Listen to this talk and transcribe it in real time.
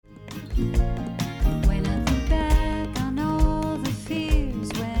When I think back on all the fears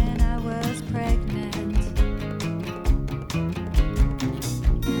when I was pregnant,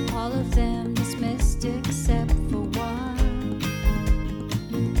 all of them dismissed except for one.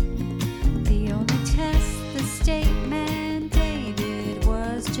 The only test the state mandated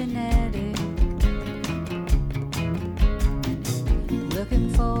was genetic. Looking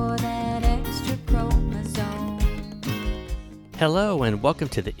for that extra chromosome. Hello and welcome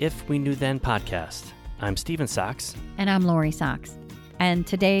to the If We Knew Then podcast. I'm Stephen Sachs. And I'm Lori Sachs. And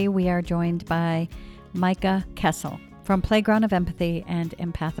today we are joined by Micah Kessel from Playground of Empathy and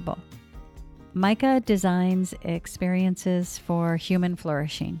Empathable. Micah designs experiences for human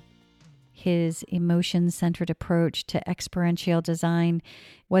flourishing. His emotion-centered approach to experiential design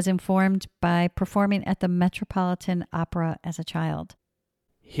was informed by performing at the Metropolitan Opera as a child.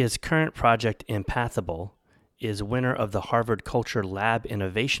 His current project, Empathable, is winner of the Harvard Culture Lab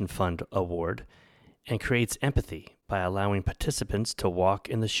Innovation Fund Award and creates empathy by allowing participants to walk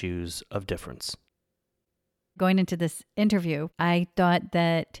in the shoes of difference. Going into this interview, I thought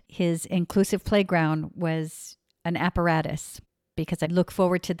that his inclusive playground was an apparatus because I look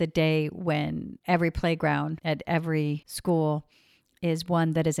forward to the day when every playground at every school is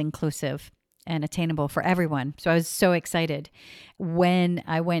one that is inclusive and attainable for everyone. So I was so excited when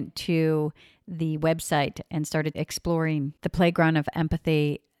I went to the website and started exploring the Playground of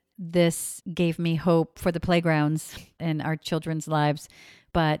Empathy. This gave me hope for the playgrounds in our children's lives,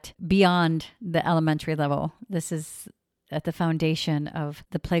 but beyond the elementary level. This is at the foundation of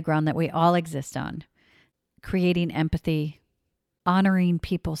the playground that we all exist on, creating empathy, honoring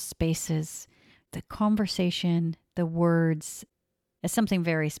people's spaces, the conversation, the words, is something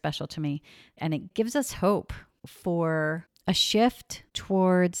very special to me. And it gives us hope for a shift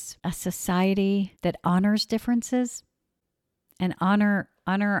towards a society that honors differences and honor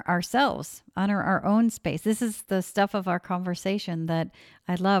ourselves, honor our own space. This is the stuff of our conversation that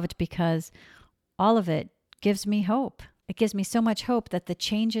I loved because all of it gives me hope. It gives me so much hope that the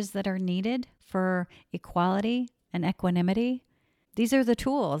changes that are needed for equality and equanimity, these are the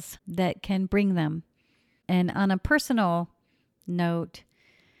tools that can bring them. And on a personal note,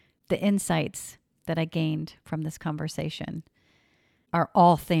 the insights that I gained from this conversation are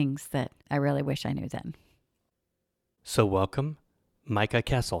all things that I really wish I knew then. So welcome, Micah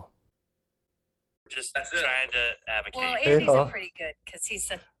Kessel. Just trying to advocate. Well, Hey, Andy's Paul. pretty good because he's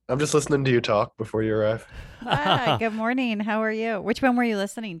a... I'm just listening to you talk before you arrive. Hi, good morning. How are you? Which one were you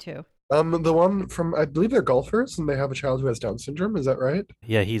listening to? The one from, I believe they're golfers and they have a child who has Down syndrome. Is that right?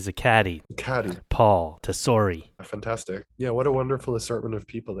 Yeah, he's a caddy. Caddy. Paul Tesori. Fantastic. Yeah, what a wonderful assortment of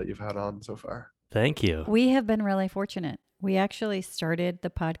people that you've had on so far. Thank you. We have been really fortunate. We actually started the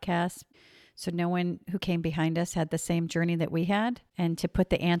podcast so no one who came behind us had the same journey that we had, and to put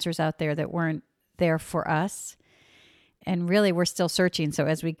the answers out there that weren't there for us. And really, we're still searching. So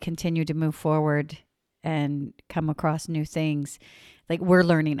as we continue to move forward and come across new things, like we're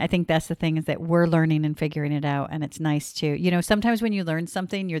learning. I think that's the thing, is that we're learning and figuring it out. And it's nice to, sometimes when you learn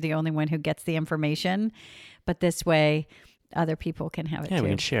something, you're the only one who gets the information. But this way, other people can have it Yeah, too. we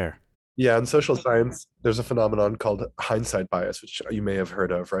can share. Yeah, in social science, there's a phenomenon called hindsight bias, which you may have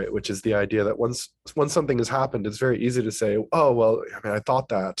heard of, right? Which is the idea that once something has happened, it's very easy to say, oh, well, I mean, I thought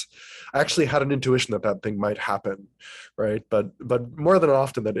that. I actually had an intuition that that thing might happen, right? But more than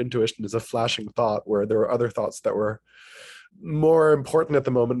often, that intuition is a flashing thought where there were other thoughts that were more important at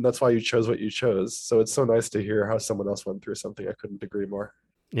the moment. And that's why you chose what you chose. So it's so nice to hear how someone else went through something. I couldn't agree more.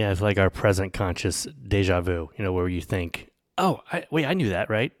 Yeah, it's like our present conscious deja vu, where you think, oh, I knew that,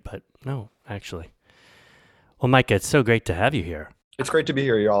 right? But no, actually. Well, Micah, it's so great to have you here. It's great to be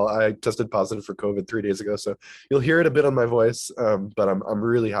here, y'all. I tested positive for COVID 3 days ago, so you'll hear it a bit on my voice, but I'm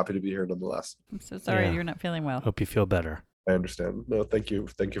really happy to be here nonetheless. I'm so sorry Yeah. you're not feeling well. Hope you feel better. I understand. No, thank you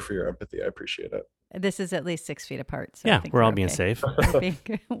for your empathy. I appreciate it. This is at least 6 feet apart. So I Yeah, think we're all okay. being safe. We're being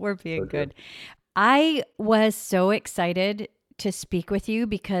good. We're being Okay. good. I was so excited to speak with you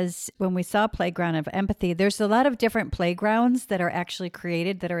because when we saw Playground of Empathy, there's a lot of different playgrounds that are actually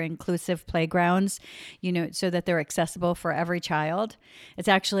created that are inclusive playgrounds, so that they're accessible for every child. It's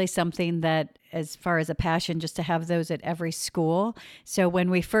actually something that, as far as a passion, just to have those at every school. So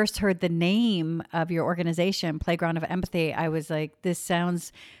when we first heard the name of your organization, Playground of Empathy, I was like, this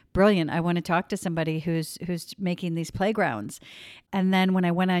sounds brilliant. I want to talk to somebody who's making these playgrounds. And then when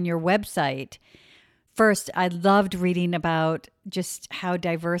I went on your website, first, I loved reading about just how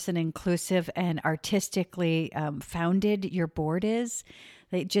diverse and inclusive and artistically founded your board is.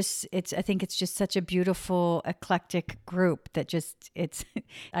 I think it's just such a beautiful, eclectic group that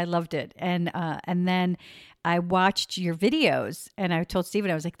I loved it. And then I watched your videos and I told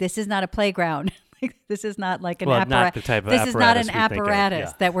Stephen, I was like, this is not a playground. This is not like an Well, apparatus. not the type of This is not an apparatus we think of, apparatus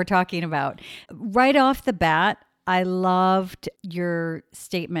yeah. that we're talking about. Right off the bat, I loved your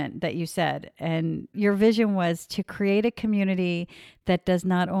statement that you said, and your vision was to create a community that does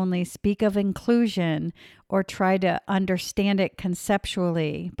not only speak of inclusion or try to understand it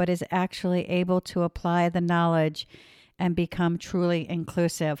conceptually, but is actually able to apply the knowledge and become truly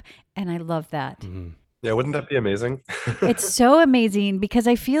inclusive. And I love that. Mm-hmm. Yeah, wouldn't that be amazing? It's so amazing because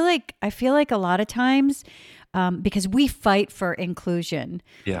I feel like a lot of times, because we fight for inclusion,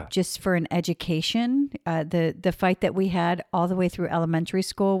 Yeah. just for an education. The fight that we had all the way through elementary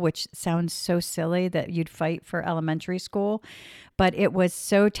school, which sounds so silly that you'd fight for elementary school, but it was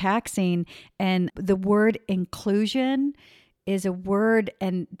so taxing. And the word inclusion is a word,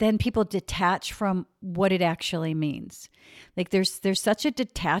 and then people detach from what it actually means. Like there's such a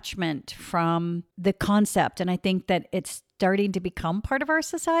detachment from the concept, and I think that it's starting to become part of our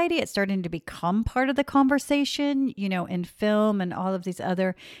society. It's starting to become part of the conversation, in film and all of these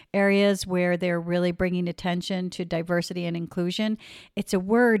other areas where they're really bringing attention to diversity and inclusion. It's a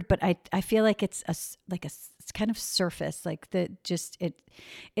word, but I feel like it's it's kind of surface, like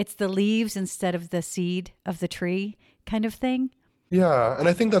it's the leaves instead of the seed of the tree kind of thing. Yeah, and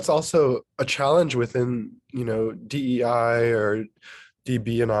I think that's also a challenge within, DEI or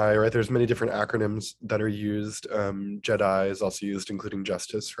DB&I, right? There's many different acronyms that are used. JEDI is also used, including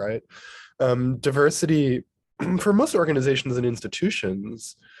justice, right? Diversity for most organizations and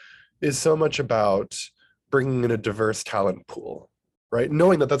institutions is so much about bringing in a diverse talent pool, right?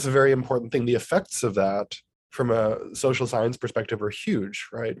 Knowing that that's a very important thing. The effects of that from a social science perspective are huge,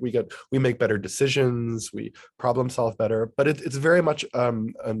 right? We make better decisions, we problem solve better, but it's very much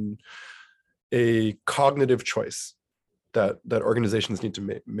a cognitive choice that organizations need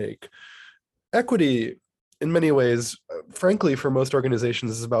to make. Equity, in many ways, frankly, for most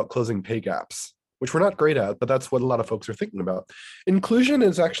organizations, is about closing pay gaps, which we're not great at, but that's what a lot of folks are thinking about. Inclusion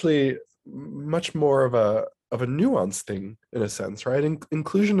is actually much more of a nuanced thing in a sense, right?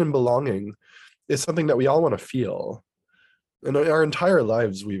 Inclusion and belonging is something that we all want to feel. And our entire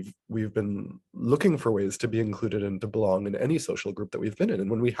lives, we've been looking for ways to be included and to belong in any social group that we've been in.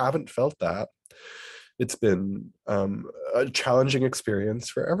 And when we haven't felt that, it's been a challenging experience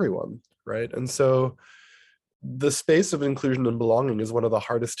for everyone, right? And so the space of inclusion and belonging is one of the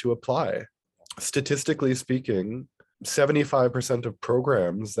hardest to apply. Statistically speaking, 75% of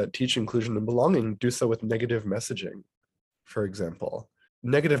programs that teach inclusion and belonging do so with negative messaging, for example.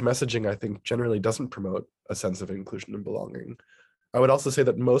 Negative messaging, I think, generally doesn't promote a sense of inclusion and belonging. I would also say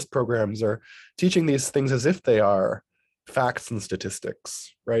that most programs are teaching these things as if they are facts and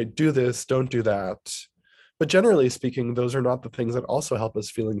statistics, right? Do this, don't do that. But generally speaking, those are not the things that also help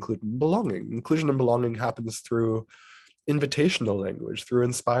us feel included and belonging. Inclusion and belonging happens through invitational language, through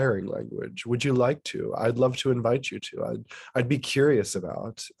inspiring language. Would you like to? I'd love to invite you to. I'd be curious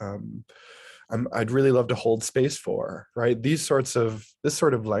about. I'd really love to hold space for, right? This sort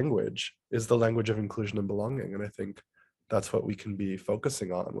of language is the language of inclusion and belonging. And I think that's what we can be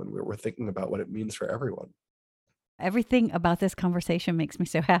focusing on when we're thinking about what it means for everyone. Everything about this conversation makes me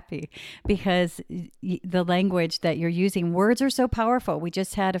so happy because the language that you're using, words are so powerful. We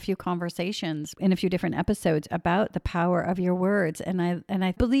just had a few conversations in a few different episodes about the power of your words. And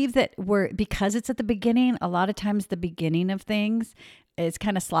I believe that because it's at the beginning, a lot of times the beginning of things is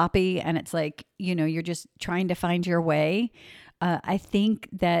kind of sloppy and it's like, you're just trying to find your way. I think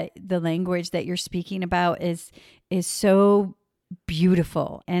that the language that you're speaking about is so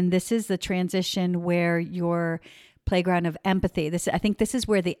beautiful. And this is the transition where your playground of empathy. I think this is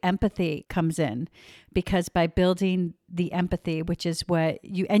where the empathy comes in, because by building the empathy, which is what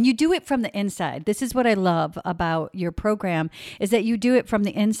you do it from the inside. This is what I love about your program, is that you do it from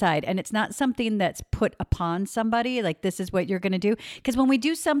the inside, and it's not something that's put upon somebody, like this is what you're going to do. Because when we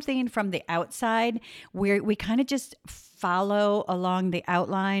do something from the outside, we kind of just follow along the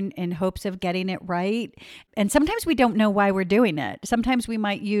outline in hopes of getting it right. And sometimes we don't know why we're doing it. Sometimes we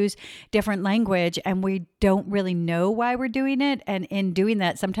might use different language and we don't really know why we're doing it. And in doing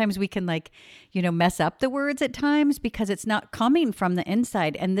that, sometimes we can mess up the words at times because it's not coming from the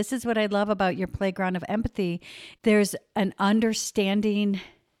inside. And this is what I love about your playground of empathy. There's an understanding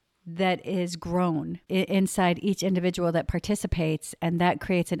that is grown inside each individual that participates, and that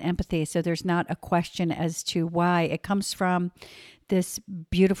creates an empathy. So there's not a question as to why. It comes from this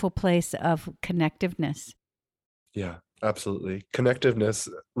beautiful place of connectiveness. Yeah, absolutely. Connectiveness,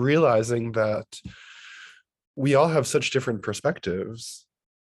 realizing that we all have such different perspectives,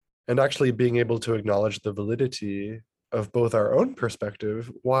 and actually being able to acknowledge the validity of both our own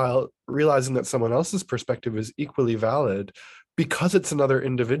perspective while realizing that someone else's perspective is equally valid because it's another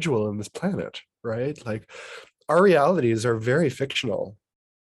individual on this planet, right? Like, our realities are very fictional.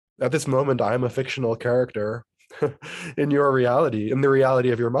 At this moment, I'm a fictional character in your reality, in the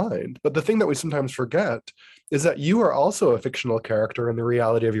reality of your mind. But the thing that we sometimes forget is that you are also a fictional character in the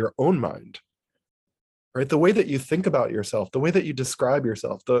reality of your own mind, right? The way that you think about yourself, the way that you describe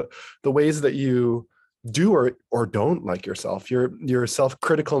yourself, the ways that you do or don't like yourself, your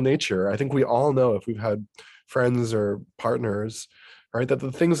self-critical nature. I think we all know, if we've had friends or partners, right, that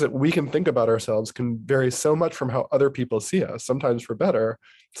the things that we can think about ourselves can vary so much from how other people see us, sometimes for better,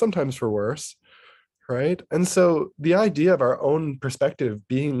 sometimes for worse, right? And so the idea of our own perspective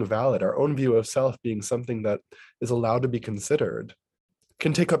being valid, our own view of self being something that is allowed to be considered,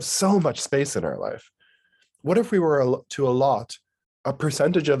 can take up so much space in our life. What if we were to allot a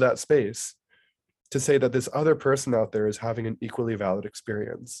percentage of that space to say that this other person out there is having an equally valid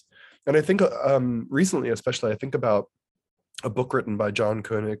experience? And I think recently, especially, I think about a book written by John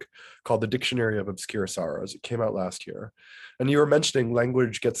Koenig called The Dictionary of Obscure Sorrows. It came out last year. And you were mentioning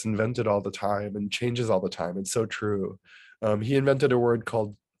language gets invented all the time and changes all the time. It's so true. He invented a word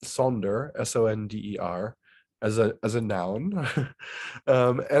called sonder, S-O-N-D-E-R, as a noun.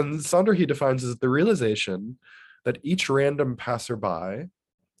 And sonder he defines as the realization that each random passerby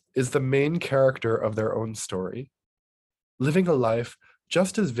is the main character of their own story, living a life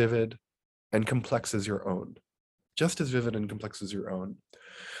just as vivid and complex as your own. Just as vivid and complex as your own.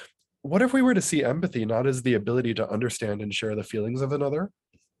 What if we were to see empathy not as the ability to understand and share the feelings of another,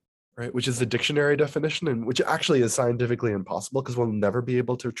 right? Which is the dictionary definition, and which actually is scientifically impossible because we'll never be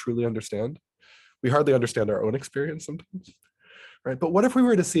able to truly understand. We hardly understand our own experience sometimes, right? But what if we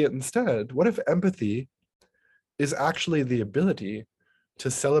were to see it instead? What if empathy is actually the ability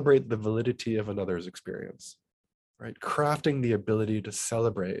to celebrate the validity of another's experience, right? Crafting the ability to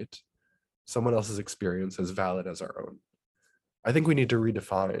celebrate someone else's experience as valid as our own. I think we need to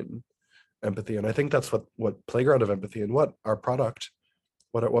redefine empathy. And I think that's what Playground of Empathy and what our product,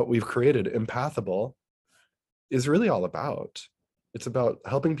 what we've created, Empathable, is really all about. It's about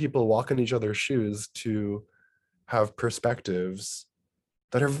helping people walk in each other's shoes to have perspectives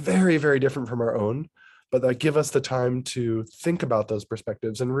that are very, very different from our own, but that give us the time to think about those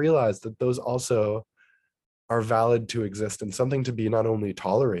perspectives and realize that those also are valid to exist and something to be not only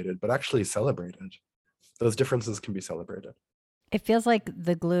tolerated, but actually celebrated. Those differences can be celebrated. It feels like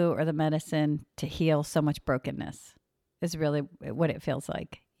the glue or the medicine to heal so much brokenness is really what it feels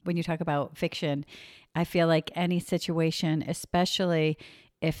like. When you talk about fiction, I feel like any situation, especially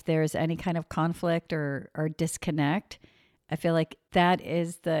if there's any kind of conflict or disconnect, I feel like that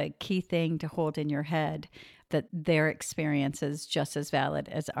is the key thing to hold in your head, that their experience is just as valid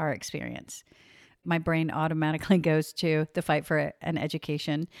as our experience. My brain automatically goes to the fight for an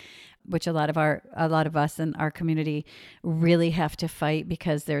education, which a lot of us in our community really have to fight,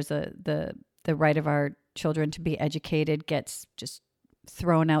 because there's the right of our children to be educated gets just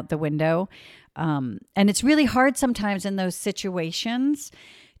thrown out the window. And it's really hard sometimes in those situations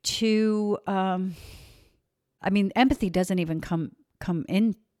to, empathy doesn't even come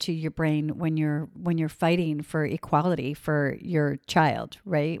into your brain when you're fighting for equality for your child,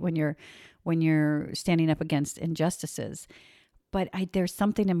 right? When you're standing up against injustices. But there's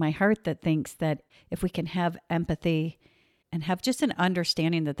something in my heart that thinks that if we can have empathy and have just an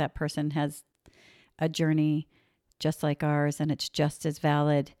understanding that that person has a journey just like ours and it's just as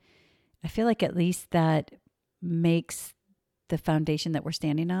valid, I feel like at least that makes the foundation that we're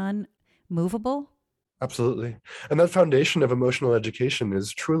standing on movable. Absolutely. And that foundation of emotional education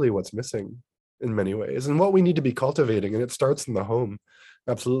is truly what's missing in many ways, and what we need to be cultivating. And it starts in the home.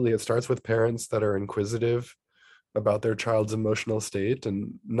 Absolutely. It starts with parents that are inquisitive about their child's emotional state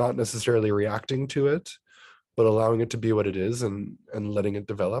and not necessarily reacting to it, but allowing it to be what it is and letting it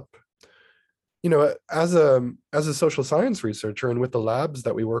develop. You know, as a social science researcher, and with the labs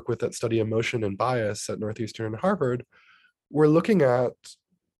that we work with that study emotion and bias at Northeastern and Harvard, we're looking at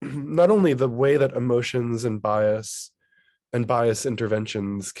not only the way that emotions and bias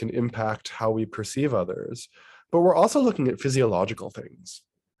interventions can impact how we perceive others, but we're also looking at physiological things,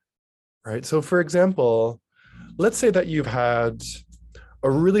 right? So for example, let's say that you've had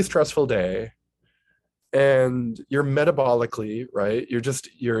a really stressful day and you're metabolically, right?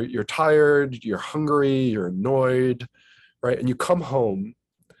 You're tired, you're hungry, you're annoyed, right? And you come home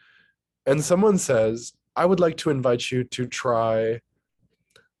and someone says, I would like to invite you to try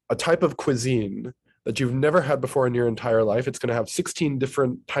a type of cuisine that you've never had before in your entire life. It's going to have 16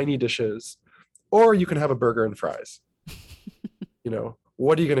 different tiny dishes, or you can have a burger and fries. You know,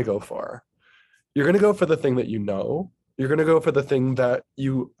 what are you going to go for? You're going to go for the thing that you know. You're going to go for the thing that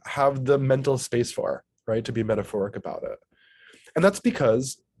you have the mental space for, right? To be metaphoric about it. And that's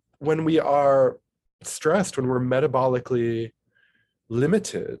because when we are stressed, when we're metabolically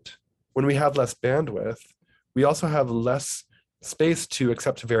limited, when we have less bandwidth, we also have less space to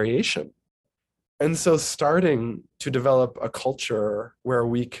accept variation. And so starting to develop a culture where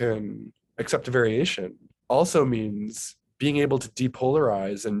we can accept variation also means being able to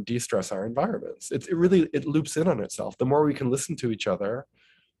depolarize and de-stress our environments. It really loops in on itself. The more we can listen to each other,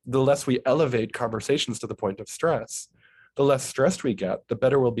 the less we elevate conversations to the point of stress, the less stressed we get, the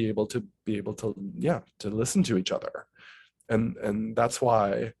better we'll be able to listen to each other. And that's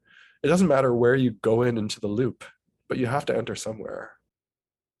why it doesn't matter where you go into the loop, but you have to enter somewhere.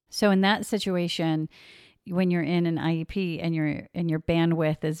 So in that situation, when you're in an IEP and your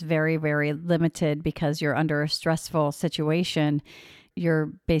bandwidth is very, very limited because you're under a stressful situation,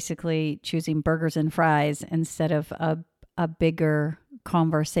 you're basically choosing burgers and fries instead of a bigger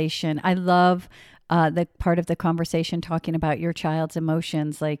conversation. I love the part of the conversation talking about your child's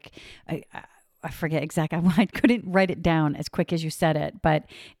emotions. Like I forget exactly. I couldn't write it down as quick as you said it, but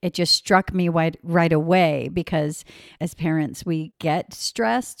it just struck me right away because as parents, we get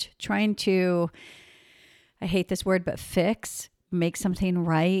stressed trying to, I hate this word, but make something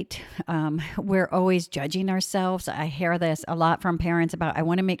right. We're always judging ourselves. I hear this a lot from parents about, I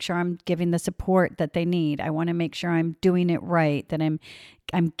want to make sure I'm giving the support that they need. I want to make sure I'm doing it right, that I'm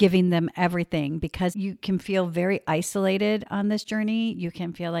giving them everything, because you can feel very isolated on this journey. You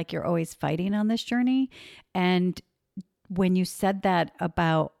can feel like you're always fighting on this journey. And when you said that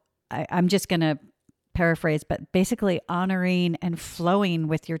about, I'm just going to paraphrase, but basically honoring and flowing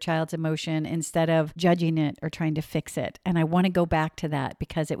with your child's emotion instead of judging it or trying to fix it. And I want to go back to that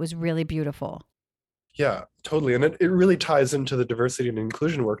because it was really beautiful. Yeah, totally. And it really ties into the diversity and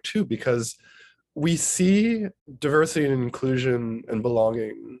inclusion work too, because we see diversity and inclusion and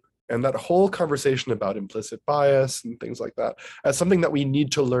belonging and that whole conversation about implicit bias and things like that as something that we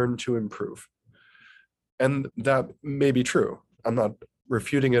need to learn to improve. And that may be true. I'm not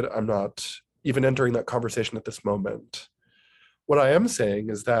refuting it. I'm not even entering that conversation at this moment. What I am saying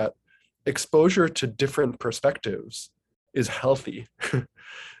is that exposure to different perspectives is healthy.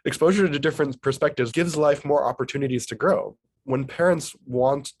 Exposure to different perspectives gives life more opportunities to grow. When parents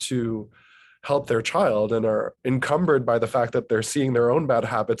want to help their child and are encumbered by the fact that they're seeing their own bad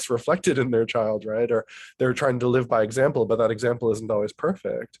habits reflected in their child, right? Or they're trying to live by example, but that example isn't always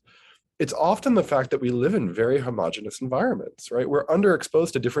perfect. It's often the fact that we live in very homogenous environments, right? We're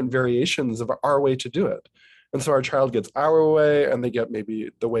underexposed to different variations of our way to do it. And so our child gets our way and they get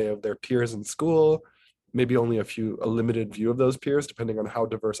maybe the way of their peers in school, maybe only a limited view of those peers, depending on how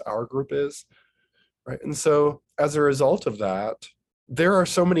diverse our group is, right? And so as a result of that, there are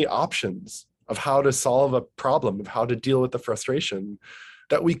so many options of how to solve a problem, of how to deal with the frustration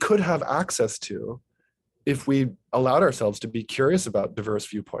that we could have access to if we allowed ourselves to be curious about diverse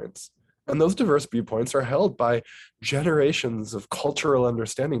viewpoints. And those diverse viewpoints are held by generations of cultural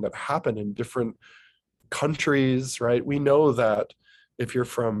understanding that happen in different countries, right? We know that if you're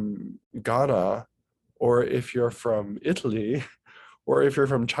from Ghana, or if you're from Italy, or if you're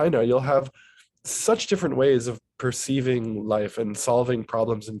from China, you'll have such different ways of perceiving life and solving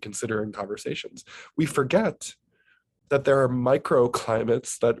problems and considering conversations. We forget that there are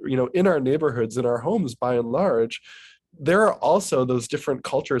microclimates that, in our neighborhoods, in our homes, by and large, there are also those different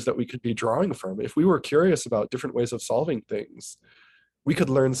cultures that we could be drawing from. If we were curious about different ways of solving things, we could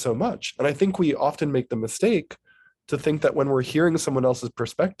learn so much. And I think we often make the mistake to think that when we're hearing someone else's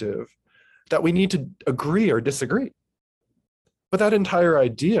perspective, that we need to agree or disagree. But that entire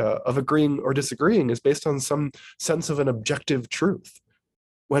idea of agreeing or disagreeing is based on some sense of an objective truth,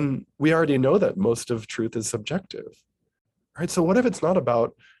 when we already know that most of truth is subjective, right? So what if it's not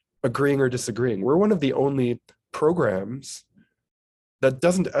about agreeing or disagreeing? We're one of the only programs that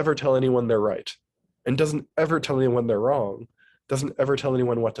doesn't ever tell anyone they're right and doesn't ever tell anyone they're wrong, doesn't ever tell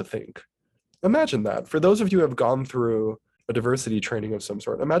anyone what to think. Imagine that. For those of you who have gone through a diversity training of some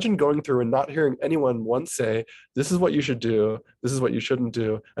sort, imagine going through and not hearing anyone once say, this is what you should do, this is what you shouldn't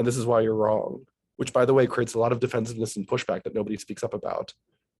do, and this is why you're wrong, which, by the way, creates a lot of defensiveness and pushback that nobody speaks up about.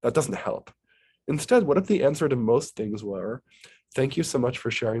 That doesn't help. Instead, what if the answer to most things were, thank you so much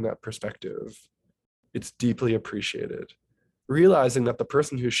for sharing that perspective. It's deeply appreciated. Realizing that the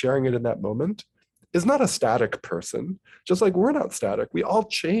person who's sharing it in that moment is not a static person, just like we're not static. We all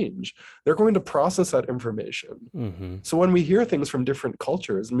change. They're going to process that information. Mm-hmm. So when we hear things from different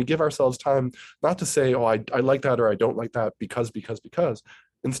cultures and we give ourselves time not to say, oh, I like that or I don't like that because,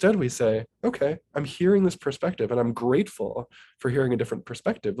 Instead, we say, okay, I'm hearing this perspective and I'm grateful for hearing a different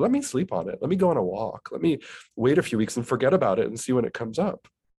perspective. Let me sleep on it. Let me go on a walk. Let me wait a few weeks and forget about it and see when it comes up.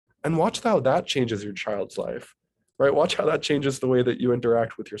 And watch how that changes your child's life, right? Watch how that changes the way that you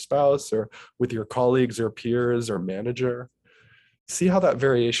interact with your spouse or with your colleagues or peers or manager. See how that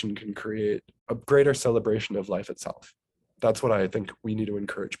variation can create a greater celebration of life itself. That's what I think we need to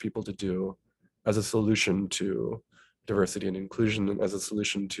encourage people to do as a solution to diversity and inclusion and as a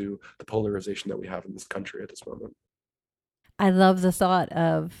solution to the polarization that we have in this country at this moment. I love the thought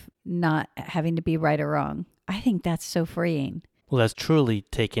of not having to be right or wrong. I think that's so freeing. Well, that's truly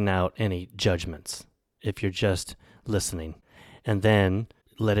taking out any judgments if you're just listening and then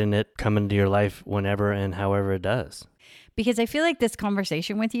letting it come into your life whenever and however it does. Because I feel like this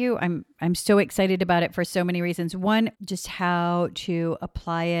conversation with you, I'm so excited about it for so many reasons. One, just how to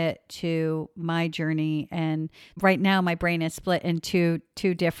apply it to my journey. And right now my brain is split into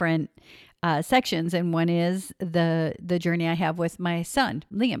two different sections. And one is the journey I have with my son,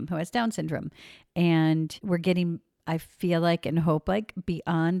 Liam, who has Down syndrome. And we're getting, I feel like and hope like,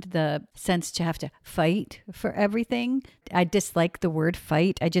 beyond the sense to have to fight for everything. I dislike the word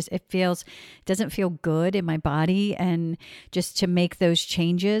fight. It doesn't feel good in my body, and just to make those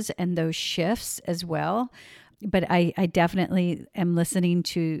changes and those shifts as well. But I definitely am listening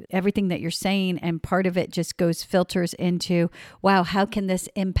to everything that you're saying. And part of it just filters into, wow, how can this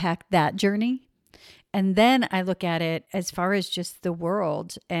impact that journey? And then I look at it as far as just the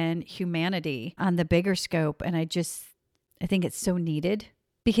world and humanity on the bigger scope. And I think it's so needed,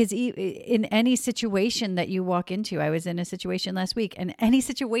 because in any situation that you walk into, I was in a situation last week, and any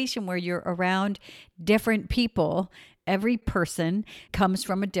situation where you're around different people, every person comes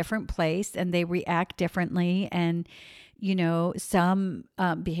from a different place and they react differently. And some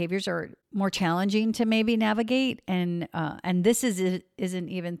behaviors are more challenging to maybe navigate, and this isn't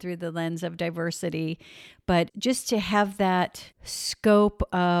even through the lens of diversity, but just to have that scope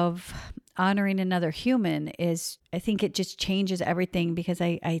of honoring another human I think it just changes everything, because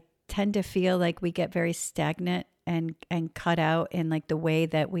I tend to feel like we get very stagnant and cut out in like the way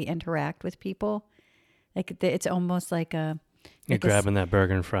that we interact with people. Like it's almost like You're grabbing that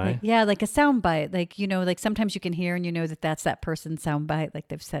burger and fry. Like a sound bite. Like, like sometimes you can hear and that's that person's sound bite. Like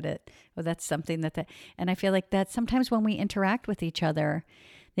they've said it. Well, that's something and I feel like that sometimes when we interact with each other,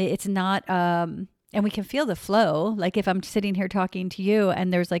 it's not, and we can feel the flow. Like if I'm sitting here talking to you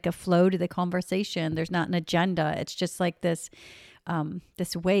and there's like a flow to the conversation, there's not an agenda. It's just like this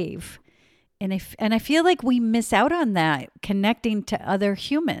wave. And I feel like we miss out on that, connecting to other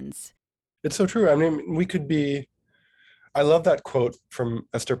humans. It's so true. I mean, I love that quote from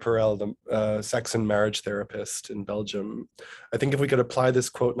Esther Perel, the sex and marriage therapist in Belgium. I think if we could apply this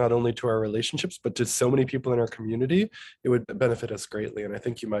quote not only to our relationships, but to so many people in our community, it would benefit us greatly. And I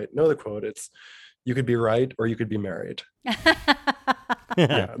think you might know the quote. It's, you could be right or you could be married.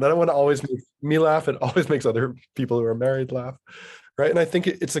 Yeah, that one always makes me laugh. It always makes other people who are married laugh. Right. And I think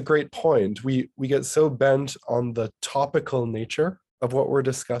it's a great point. We get so bent on the topical nature of what we're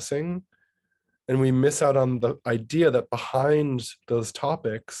discussing, and we miss out on the idea that behind those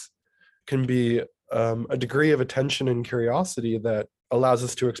topics can be a degree of attention and curiosity that allows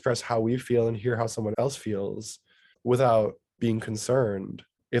us to express how we feel and hear how someone else feels without being concerned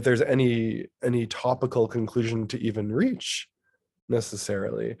if there's any topical conclusion to even reach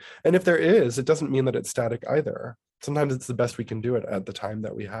necessarily. And if there is, it doesn't mean that it's static either. Sometimes it's the best we can do it at the time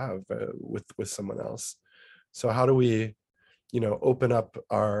that we have with someone else. So how do we open up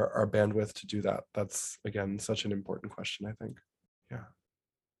our bandwidth to do that? That's, again, such an important question, I think. Yeah.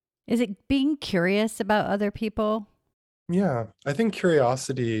 Is it being curious about other people? Yeah, I think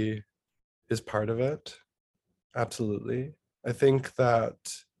curiosity is part of it. Absolutely. I think that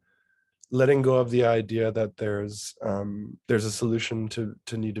letting go of the idea that there's a solution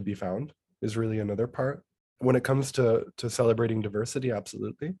to need to be found is really another part. When it comes to celebrating diversity,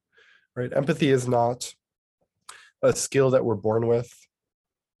 absolutely. Right. Empathy is not a skill that we're born with.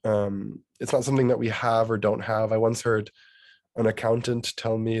 It's not something that we have or don't have. I once heard an accountant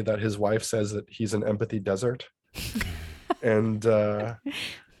tell me that his wife says that he's an empathy desert. And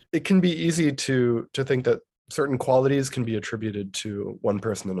it can be easy to think that certain qualities can be attributed to one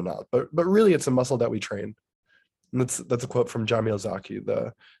person and not. But really, it's a muscle that we train. And that's a quote from Jamil Zaki,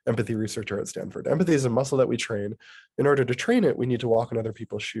 the empathy researcher at Stanford. Empathy is a muscle that we train. In order to train it, we need to walk in other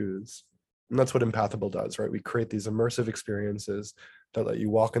people's shoes. And that's what Empathable does, right? We create these immersive experiences that let you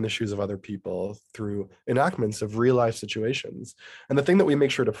walk in the shoes of other people through enactments of real life situations. And the thing that we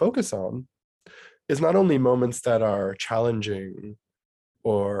make sure to focus on is not only moments that are challenging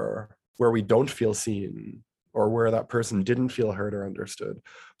or where we don't feel seen or where that person didn't feel heard or understood,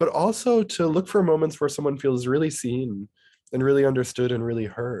 but also to look for moments where someone feels really seen and really understood and really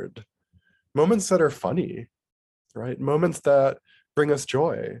heard. Moments that are funny, right? Moments that bring us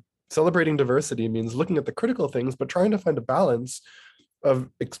joy. Celebrating diversity means looking at the critical things, but trying to find a balance of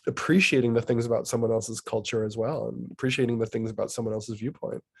appreciating the things about someone else's culture as well, and appreciating the things about someone else's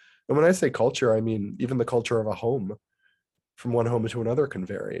viewpoint. And when I say culture, I mean even the culture of a home. From one home to another can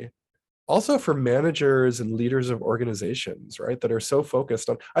vary. Also for managers and leaders of organizations, right, that are so focused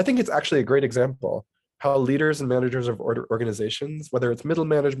on, I think it's actually a great example how leaders and managers of organizations, whether it's middle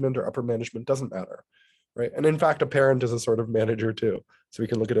management or upper management, doesn't matter, right? And in fact, a parent is a sort of manager too, so we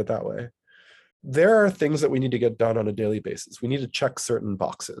can look at it that way. There are things that we need to get done on a daily basis. We need to check certain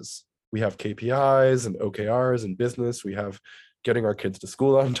boxes. We have KPIs and OKRs in business. We have getting our kids to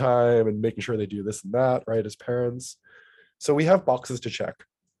school on time and making sure they do this and that, right, as parents. So we have boxes to check.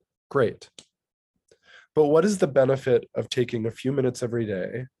 Great. But what is the benefit of taking a few minutes every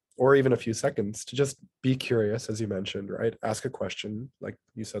day, or even a few seconds, to just be curious, as you mentioned, right? Ask a question, like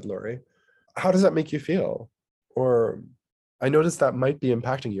you said, Lori. How does that make you feel? Or I notice that might be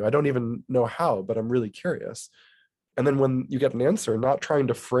impacting you. I don't even know how, but I'm really curious. And then when you get an answer, not trying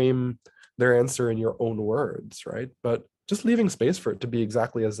to frame their answer in your own words, right? But just leaving space for it to be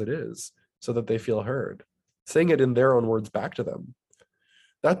exactly as it is so that they feel heard, saying it in their own words back to them.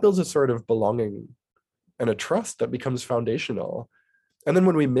 That builds a sort of belonging and a trust that becomes foundational. And then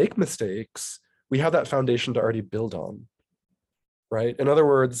when we make mistakes, we have that foundation to already build on, right? In other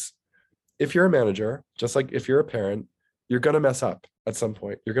words, if you're a manager, just like if you're a parent, you're going to mess up at some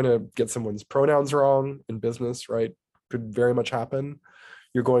point. You're going to get someone's pronouns wrong in business, right? Could very much happen.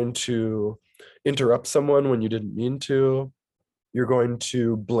 You're going to interrupt someone when you didn't mean to. You're going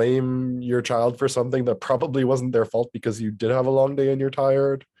to blame your child for something that probably wasn't their fault because you did have a long day and you're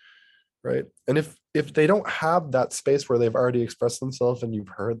tired, right? And if they don't have that space where they've already expressed themselves and you've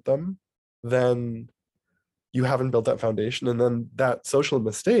heard them, then you haven't built that foundation. And then that social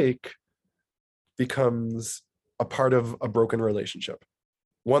mistake becomes a part of a broken relationship,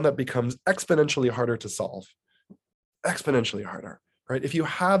 one that becomes exponentially harder to solve, exponentially harder, right? If you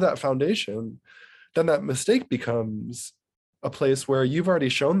have that foundation, then that mistake becomes a place where you've already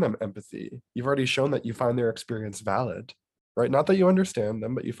shown them empathy. You've already shown that you find their experience valid, right? Not that you understand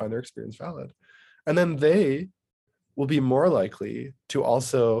them, but you find their experience valid. And then they will be more likely to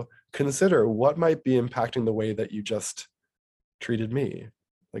also consider what might be impacting the way that you just treated me.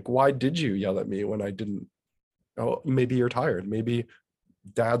 Like, why did you yell at me when I didn't? Oh, maybe you're tired. Maybe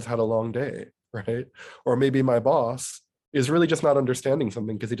dad's had a long day, right? Or maybe my boss is really just not understanding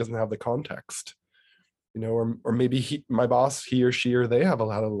something because he doesn't have the context. Or maybe my boss, he or she or they have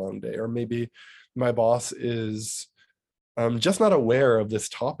had a long day, or maybe my boss is just not aware of this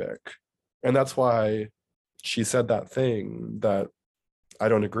topic, and that's why she said that thing that I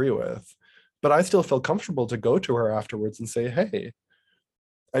don't agree with. But I still feel comfortable to go to her afterwards and say, hey,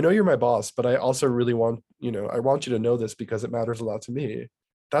 I know you're my boss, but I also really want, I want you to know this because it matters a lot to me.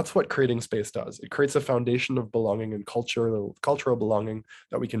 That's what creating space does. It creates a foundation of belonging and cultural belonging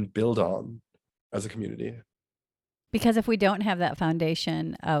that we can build on as a community. Because if we don't have that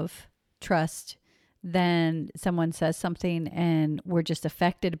foundation of trust, then someone says something and we're just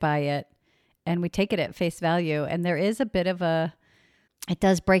affected by it and we take it at face value. And there is a bit of it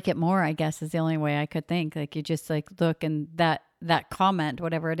does break it more, I guess, is the only way I could think. Like you just look, and that comment,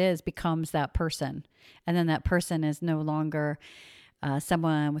 whatever it is, becomes that person. And then that person is no longer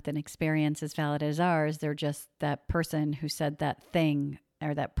someone with an experience as valid as ours. They're just that person who said that thing,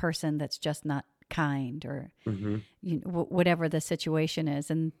 or that person that's just not kind, or whatever the situation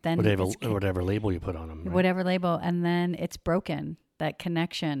is. And then whatever label you put on them, right? Whatever label, and then it's broken. That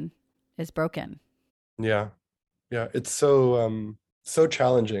connection is broken. Yeah It's so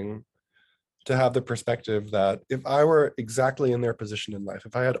challenging to have the perspective that if I were exactly in their position in life,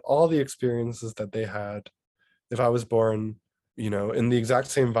 if I had all the experiences that they had, if I was born in the exact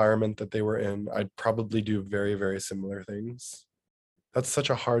same environment that they were in, I'd probably do very, very similar things. That's such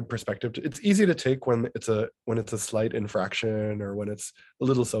a hard perspective. It's easy to take when it's a slight infraction or when it's a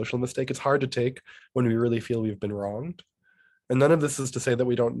little social mistake. It's hard to take when we really feel we've been wronged. And none of this is to say that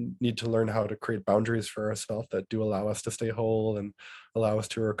we don't need to learn how to create boundaries for ourselves that do allow us to stay whole and allow us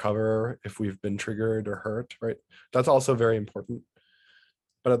to recover if we've been triggered or hurt, right? That's also very important.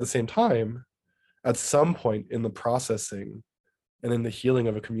 But at the same time, at some point in the processing and in the healing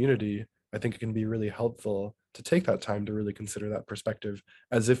of a community, I think it can be really helpful to take that time to really consider that perspective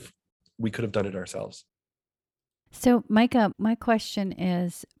as if we could have done it ourselves. So, Micah, my question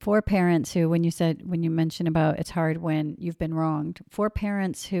is for parents who, when you mentioned about it's hard when you've been wronged, for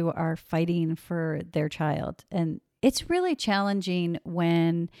parents who are fighting for their child, and it's really challenging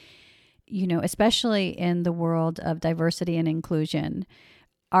when, especially in the world of diversity and inclusion,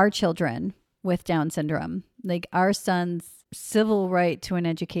 our children with Down syndrome, like our son's civil right to an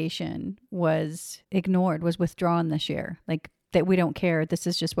education was ignored, was withdrawn this year. Like that we don't care. This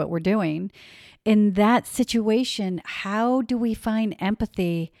is just what we're doing. In that situation, how do we find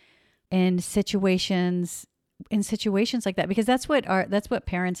empathy in situations like that? Because that's what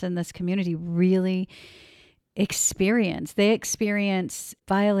parents in this community really experience. They experience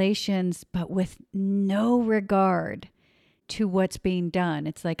violations, but with no regard to what's being done.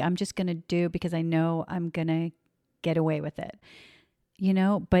 It's like, I'm just going to do because I know I'm going to get away with it.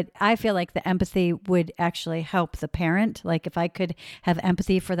 But I feel like the empathy would actually help the parent. Like if I could have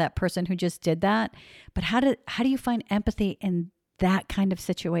empathy for that person who just did that, but how do you find empathy in that kind of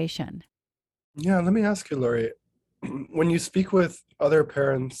situation? Yeah, let me ask you, Lori, when you speak with other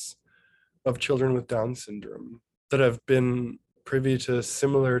parents of children with Down syndrome that have been privy to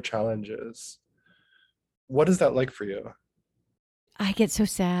similar challenges, what is that like for you? I get so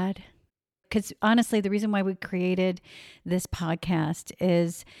sad. Because honestly, the reason why we created this podcast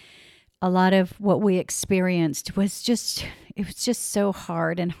is a lot of what we experienced was just so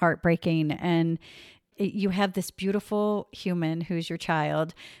hard and heartbreaking. And you have this beautiful human who's your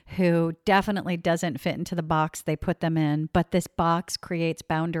child who definitely doesn't fit into the box they put them in. But this box creates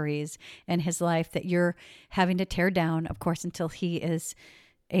boundaries in his life that you're having to tear down, of course, until he is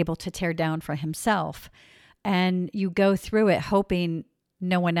able to tear down for himself. And you go through it hoping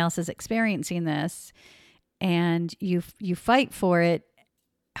no one else is experiencing this, and you fight for it,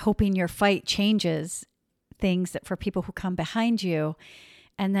 hoping your fight changes things that for people who come behind you.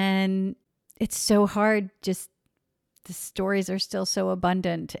 And then it's so hard. Just the stories are still so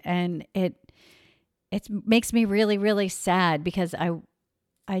abundant, and it makes me really, really sad because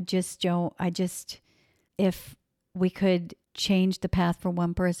if we could change the path for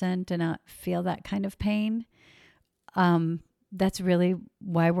one person to not feel that kind of pain, that's really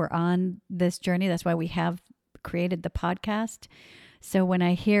why we're on this journey. That's why we have created the podcast. So when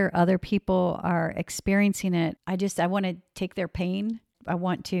I hear other people are experiencing it, I want to take their pain. I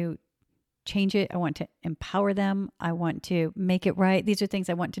want to change it. I want to empower them. I want to make it right. These are things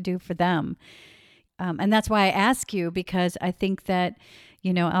I want to do for them. And that's why I ask you, because I think that,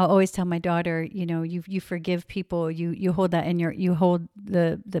 I'll always tell my daughter, you forgive people, you hold that you hold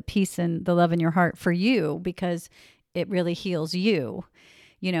the peace and the love in your heart for you, because it really heals you.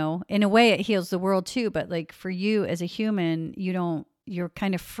 In a way it heals the world too, but like for you as a human, you're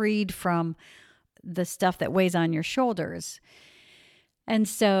kind of freed from the stuff that weighs on your shoulders. And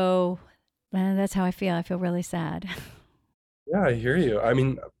so that's how I feel. I feel really sad. Yeah, I hear you. I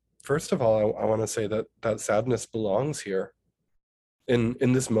mean, first of all, I want to say that sadness belongs here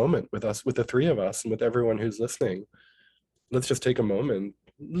in this moment with us, with the three of us, and with everyone who's listening. Let's just take a moment,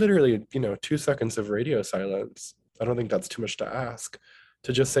 literally, 2 seconds of radio silence. I don't think that's too much to ask,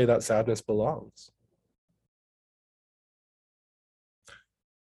 to just say that sadness belongs.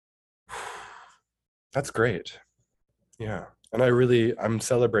 That's great. Yeah. And I'm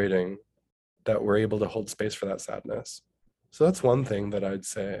celebrating that we're able to hold space for that sadness. So that's one thing that I'd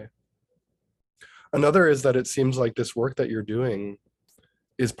say. Another is that it seems like this work that you're doing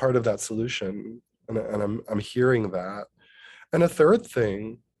is part of that solution. And I'm hearing that. And a third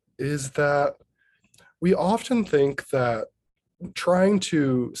thing is that we often think that trying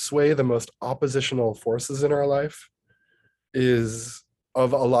to sway the most oppositional forces in our life is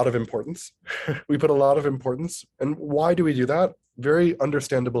of a lot of importance. We put a lot of importance. And why do we do that? Very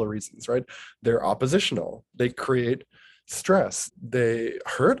understandable reasons, right? They're oppositional. They create stress. They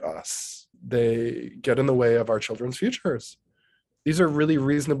hurt us. They get in the way of our children's futures. These are really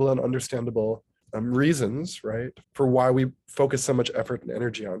reasonable and understandable reasons, right, for why we focus so much effort and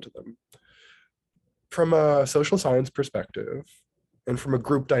energy onto them. From a social science perspective and from a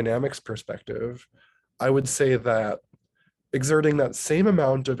group dynamics perspective, I would say that exerting that same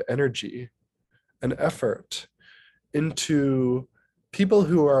amount of energy and effort into people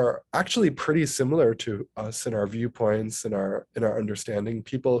who are actually pretty similar to us in our viewpoints, in our understanding,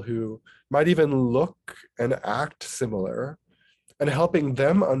 people who might even look and act similar, and helping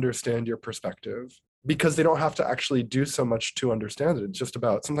them understand your perspective, because they don't have to actually do so much to understand it.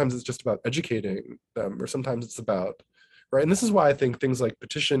 Sometimes it's just about educating them, or sometimes it's about, right? And this is why I think things like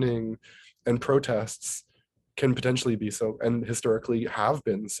petitioning and protests can potentially be so, and historically have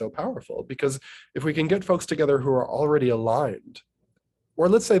been so powerful, because if we can get folks together who are already aligned, or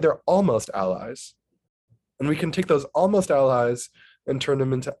let's say they're almost allies, And we can take those almost allies and turn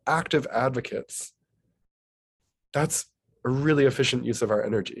them into active advocates. That's a really efficient use of our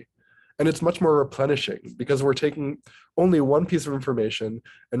energy. And it's much more replenishing because we're taking only one piece of information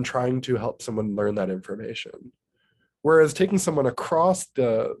and trying to help someone learn that information. Whereas taking someone across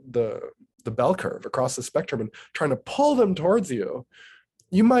the bell curve, across the spectrum, and trying to pull them towards you,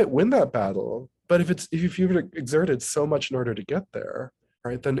 you might win that battle. But if you've exerted so much in order to get there,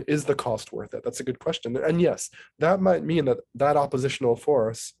 right, then is the cost worth it? That's a good question. And yes, that might mean that oppositional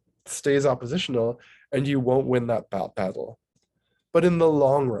force stays oppositional and you won't win that battle. But in the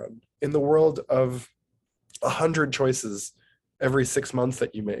long run, in the world of 100 choices every 6 months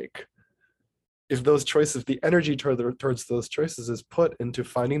that you make, if those choices, the energy towards those choices is put into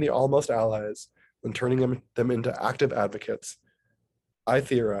finding the almost allies and turning them into active advocates, I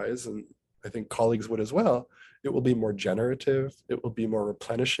theorize, and I think colleagues would as well, it will be more generative, it will be more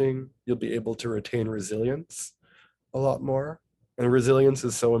replenishing, you'll be able to retain resilience a lot more. And resilience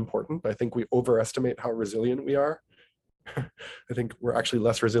is so important. I think we overestimate how resilient we are. I think we're actually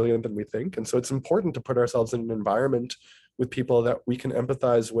less resilient than we think. And so it's important to put ourselves in an environment with people that we can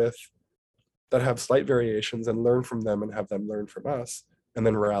empathize with, that have slight variations, and learn from them and have them learn from us, and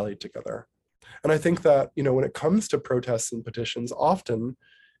then rally together. And I think that, when it comes to protests and petitions, often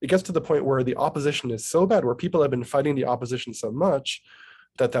it gets to the point where the opposition is so bad, where people have been fighting the opposition so much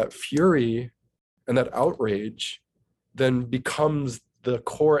that fury and that outrage then becomes the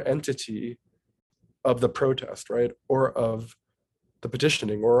core entity of the protest, right? Or of the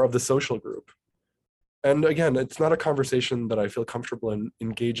petitioning, or of the social group. And again, it's not a conversation that I feel comfortable in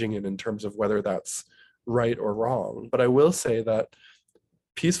engaging in terms of whether that's right or wrong. But I will say that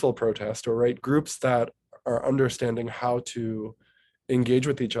peaceful protest, or right, groups that are understanding how to engage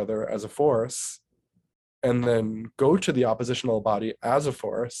with each other as a force, and then go to the oppositional body as a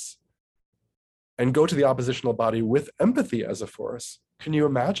force, and go to the oppositional body with empathy as a force. Can you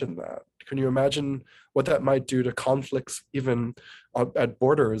imagine that? Can you imagine what that might do to conflicts, even at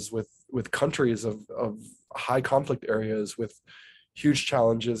borders with countries of high conflict areas, with huge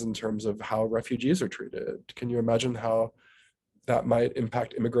challenges in terms of how refugees are treated? Can you imagine how that might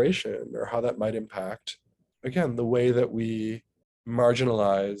impact immigration, or how that might impact, again, the way that we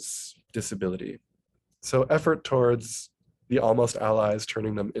marginalize disability? So effort towards the almost allies,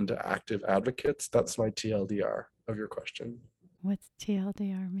 turning them into active advocates, that's my TLDR of your question. What's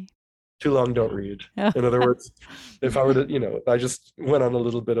TLDR mean? Too long, don't read. In other words, if I were to, I just went on a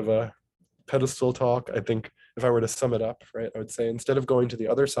little bit of a pedestal talk. I think if I were to sum it up, right, I would say, instead of going to the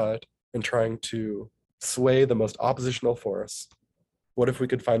other side and trying to sway the most oppositional force, what if we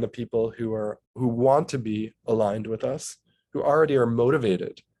could find the people who want to be aligned with us, who already are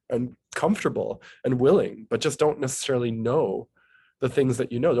motivated and comfortable and willing, but just don't necessarily know the things that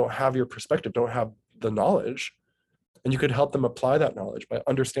don't have your perspective, don't have the knowledge. And you could help them apply that knowledge by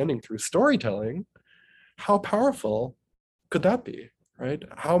understanding through storytelling. How powerful could that be, right?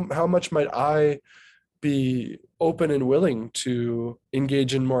 How much might I be open and willing to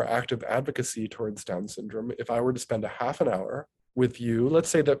engage in more active advocacy towards Down syndrome if I were to spend a half an hour with you? Let's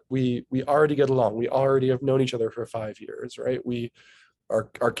say that we already get along. We already have known each other for 5 years, right?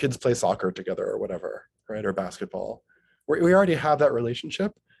 Our kids play soccer together or whatever, right? Or basketball. We already have that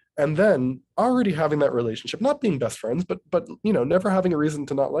relationship. And then already having that relationship, not being best friends, but never having a reason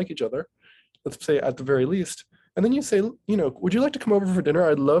to not like each other, let's say at the very least. And then you say, would you like to come over for dinner?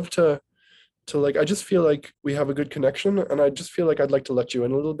 I'd love to I just feel like we have a good connection, and I just feel like I'd like to let you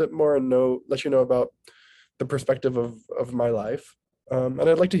in a little bit more and let you know about the perspective of my life. And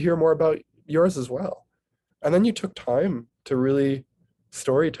I'd like to hear more about yours as well. And then you took time to really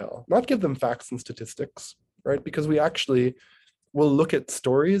storytell, not give them facts and statistics, right? Because we actually will look at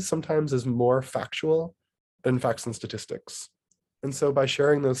stories sometimes as more factual than facts and statistics. And so by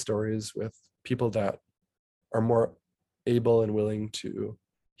sharing those stories with people that are more able and willing to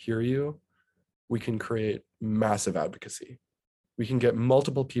hear you, we can create massive advocacy. We can get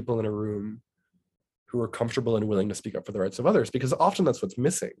multiple people in a room who are comfortable and willing to speak up for the rights of others, because often that's what's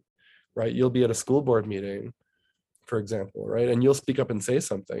missing, right? You'll be at a school board meeting, for example, right? And you'll speak up and say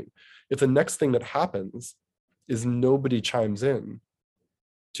something. If the next thing that happens is nobody chimes in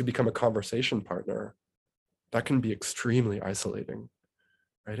to become a conversation partner, that can be extremely isolating,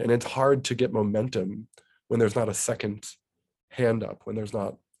 right? And it's hard to get momentum when there's not a second hand up, when there's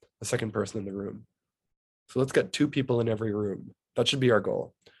not a second person in the room. So let's get 2 people in every room. That should be our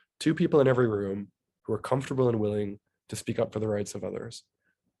goal. 2 people in every room who are comfortable and willing to speak up for the rights of others.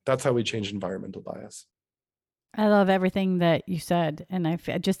 That's how we change environmental bias. I love everything that you said. And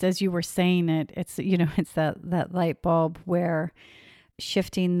just as you were saying it, it's, it's that light bulb where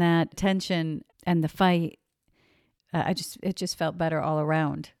shifting that tension and the fight it just felt better all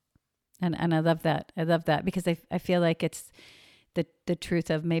around. And I love that. I love that because I feel like it's the truth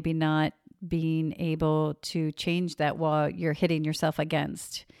of maybe not being able to change that wall you're hitting yourself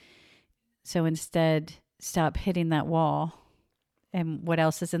against. So instead, stop hitting that wall. And what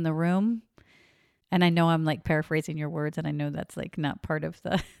else is in the room? And I know I'm like paraphrasing your words, and I know that's like not part of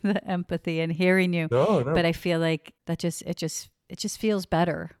the empathy and hearing you. No. But I feel like that it just feels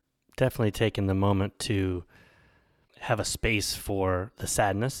better. Definitely taking the moment to have a space for the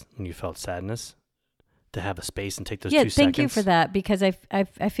sadness when you felt sadness, to have a space and take those 2 seconds. Yeah, thank you for that, because I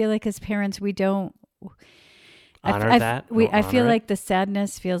feel like as parents we don't honor that. I feel like the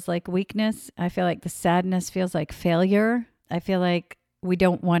sadness feels like weakness. I feel like the sadness feels like failure. I feel like we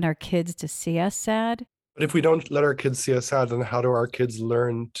don't want our kids to see us sad. But if we don't let our kids see us sad, then how do our kids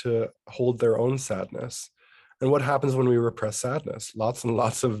learn to hold their own sadness? And what happens when we repress sadness? Lots and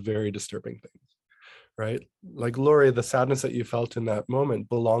lots of very disturbing things, right? Like, Lori, the sadness that you felt in that moment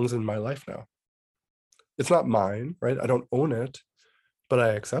belongs in my life now. It's not mine, right? I don't own it, but I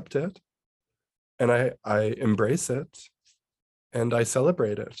accept it, and I embrace it, and I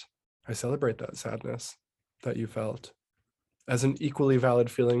celebrate it. I celebrate that sadness that you felt as an equally valid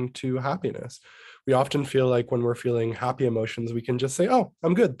feeling to happiness. We often feel like when we're feeling happy emotions, we can just say, oh,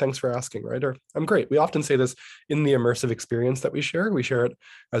 I'm good, thanks for asking, right? Or I'm great. We often say this in the immersive experience that we share. We share it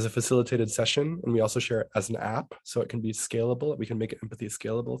as a facilitated session, and we also share it as an app, so it can be scalable. We can make empathy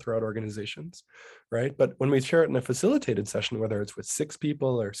scalable throughout organizations, right? But when we share it in a facilitated session, whether it's with 6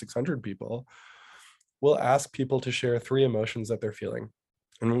 people or 600 people, we'll ask people to share 3 emotions that they're feeling.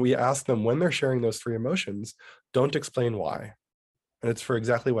 And when we ask them when they're sharing those 3 emotions, don't explain why. And it's for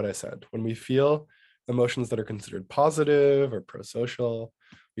exactly what I said. When we feel emotions that are considered positive or pro-social,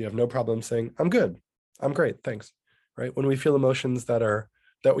 we have no problem saying, I'm good, I'm great, thanks, right? When we feel emotions that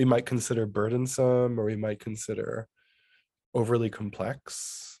we might consider burdensome, or we might consider overly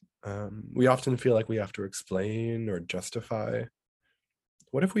complex, we often feel like we have to explain or justify.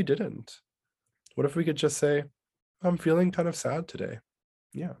 What if we didn't? What if we could just say, I'm feeling kind of sad today?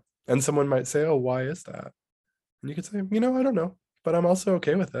 Yeah. And someone might say, oh, why is that? And you could say, I don't know, but I'm also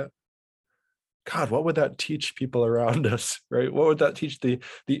okay with it. God, what would that teach people around us, right? What would that teach the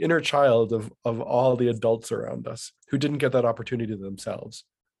inner child of all the adults around us who didn't get that opportunity themselves?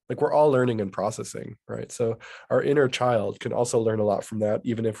 Like, we're all learning and processing, right? So our inner child can also learn a lot from that,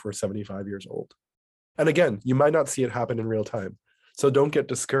 even if we're 75 years old. And again, you might not see it happen in real time, so don't get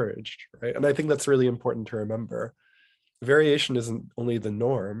discouraged, right? And I think that's really important to remember. Variation isn't only the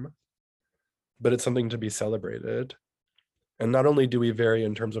norm, but it's something to be celebrated. And not only do we vary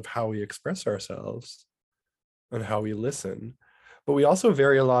in terms of how we express ourselves and how we listen, but we also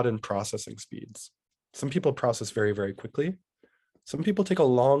vary a lot in processing speeds. Some people process very, very quickly. Some people take a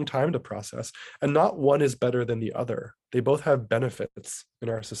long time to process, and not one is better than the other. They both have benefits in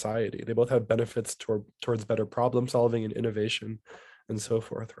our society. They both have benefits towards better problem solving and innovation and so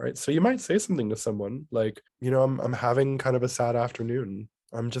forth, right? So you might say something to someone like, I'm having kind of a sad afternoon.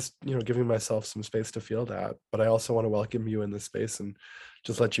 I'm just, giving myself some space to feel that, but I also want to welcome you in this space and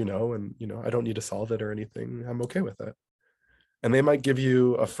just let you know. And, I don't need to solve it or anything. I'm okay with it. And they might give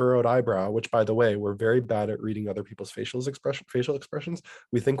you a furrowed eyebrow, which, by the way, we're very bad at reading other people's facial expressions.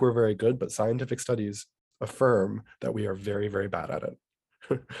 We think we're very good, but scientific studies affirm that we are very, very bad at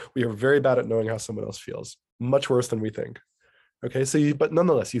it. We are very bad at knowing how someone else feels, much worse than we think. Okay, but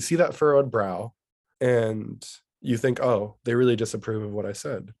nonetheless, you see that furrowed brow and you think, oh, they really disapprove of what I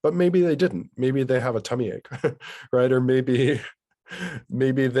said. But maybe they didn't. Maybe they have a tummy ache, right? Or maybe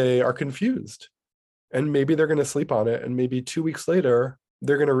they are confused. And maybe they're going to sleep on it. And maybe 2 weeks later,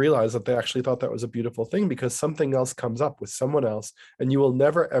 they're going to realize that they actually thought that was a beautiful thing because something else comes up with someone else. And you will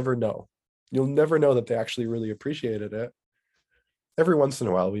never, ever know. You'll never know that they actually really appreciated it. Every once in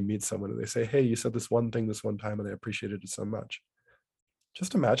a while, we meet someone and they say, hey, you said this one thing this one time and I appreciated it so much.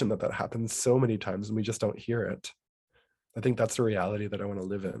 Just imagine that happens so many times and we just don't hear it. I think that's the reality that I want to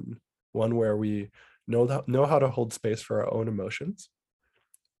live in. One where we know how to hold space for our own emotions,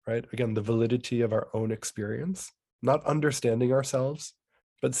 right? Again, the validity of our own experience, not understanding ourselves,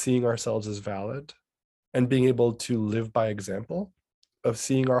 but seeing ourselves as valid and being able to live by example of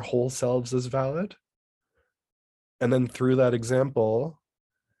seeing our whole selves as valid. And then through that example,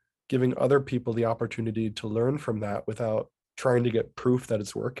 giving other people the opportunity to learn from that without trying to get proof that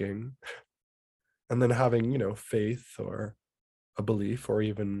it's working, and then having, faith or a belief or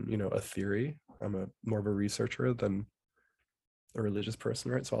even, a theory. I'm more of a researcher than a religious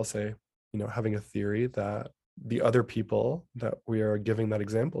person, right? So I'll say, having a theory that the other people that we are giving that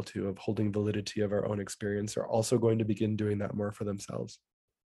example to of holding validity of our own experience are also going to begin doing that more for themselves.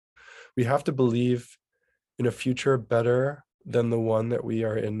 We have to believe in a future better than the one that we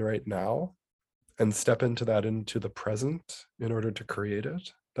are in right now and step into the present in order to create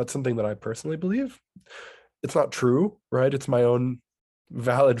it. That's something that I personally believe. It's not true, right? It's my own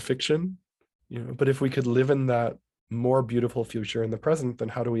valid fiction, but if we could live in that more beautiful future in the present, then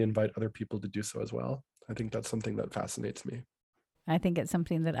how do we invite other people to do so as well? I think that's something that fascinates me. I think it's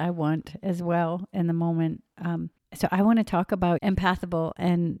something that I want as well in the moment. So I want to talk about Empathable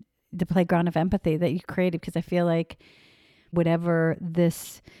and the playground of empathy that you created, because I feel like whatever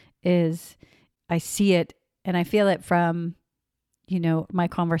this is, I see it and I feel it from, my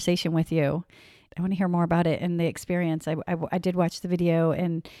conversation with you. I want to hear more about it and the experience. I did watch the video,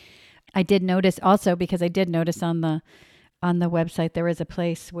 and I did notice also, because I did notice on the website, there is a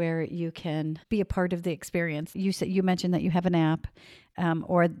place where you can be a part of the experience. You mentioned that you have an app,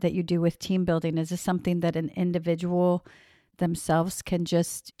 or that you do with team building. Is this something that an individual themselves can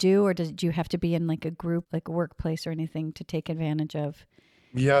just do, or do you have to be in like a group, like a workplace or anything, to take advantage of?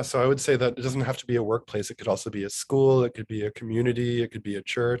 Yeah, so I would say that it doesn't have to be a workplace. It could also be a school, it could be a community, it could be a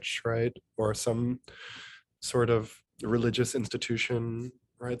church, right? Or some sort of religious institution,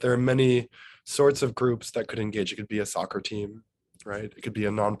 right? There are many sorts of groups that could engage. It could be a soccer team, right? It could be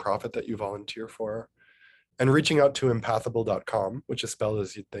a nonprofit that you volunteer for. And reaching out to empathable.com, which is spelled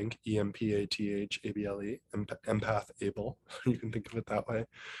as you'd think, EMPATHABLE, empathable. You can think of it that way,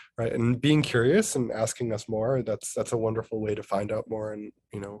 right? And being curious and asking us more, that's a wonderful way to find out more, and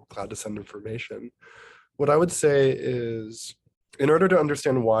glad to send information. What I would say is, in order to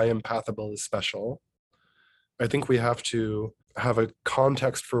understand why Empathable is special, I think we have to have a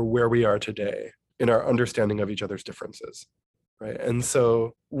context for where we are today in our understanding of each other's differences, right? And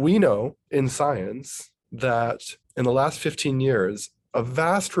so we know in science that in the last 15 years, a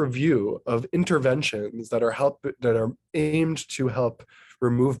vast review of interventions that are aimed to help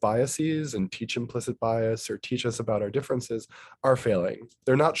remove biases and teach implicit bias or teach us about our differences are failing.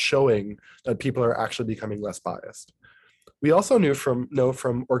 They're not showing that people are actually becoming less biased. We also know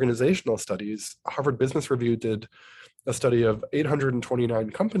from organizational studies. Harvard Business Review did a study of 829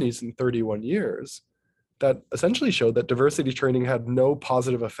 companies in 31 years that essentially showed that diversity training had no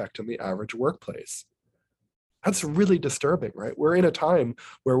positive effect in the average workplace. That's really disturbing, right? We're in a time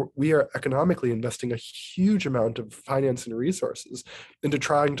where we are economically investing a huge amount of finance and resources into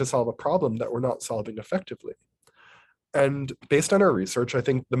trying to solve a problem that we're not solving effectively. And based on our research, I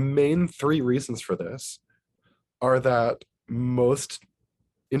think the main three reasons for this are that most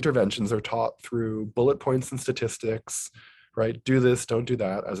interventions are taught through bullet points and statistics, right? Do this, don't do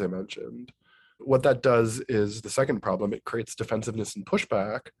that, as I mentioned. What that does is, the second problem, it creates defensiveness and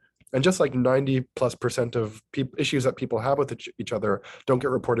pushback. And just like 90+% of issues that people have with each other don't get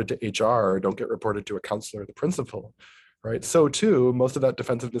reported to HR or don't get reported to a counselor or the principal, right? So too, most of that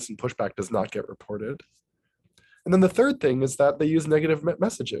defensiveness and pushback does not get reported. And then the third thing is that they use negative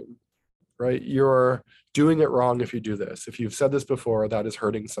messaging, right? You're doing it wrong if you do this. If you've said this before, that is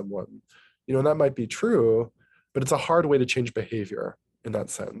hurting someone. And that might be true, but it's a hard way to change behavior in that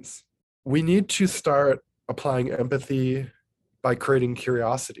sense. We need to start applying empathy by creating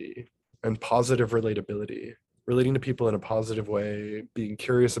curiosity and positive relatability, relating to people in a positive way, being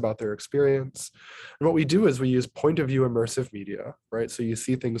curious about their experience. And what we do is we use point of view immersive media, right? So you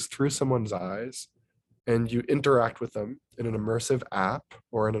see things through someone's eyes and you interact with them in an immersive app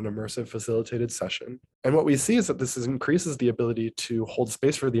or in an immersive facilitated session. And what we see is that this increases the ability to hold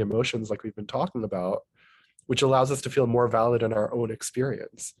space for the emotions like we've been talking about, which allows us to feel more valid in our own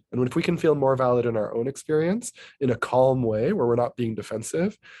experience. And if we can feel more valid in our own experience in a calm way where we're not being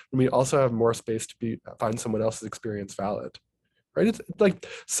defensive, then we also have more space to find someone else's experience valid, right? It's like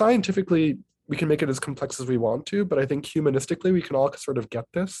scientifically, we can make it as complex as we want to, but I think humanistically, we can all sort of get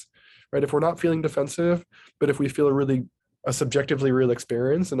this, right? If we're not feeling defensive, but if we feel a subjectively real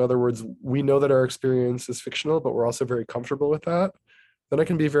experience, in other words, we know that our experience is fictional, but we're also very comfortable with that, then I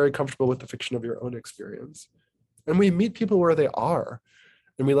can be very comfortable with the fiction of your own experience. And we meet people where they are,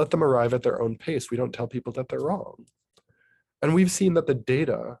 and we let them arrive at their own pace. We don't tell people that they're wrong. And we've seen that the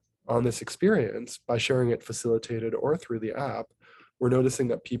data on this experience, by sharing it facilitated or through the app, we're noticing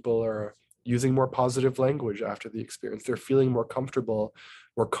that people are using more positive language after the experience. They're feeling more comfortable,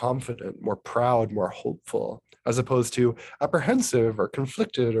 more confident, more proud, more hopeful, as opposed to apprehensive or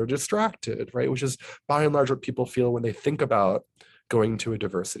conflicted or distracted, right? Which is by and large what people feel when they think about going to a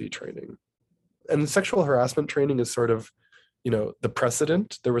diversity training. And sexual harassment training is sort of, the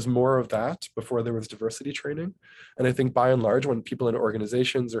precedent. There was more of that before there was diversity training. And I think by and large, when people in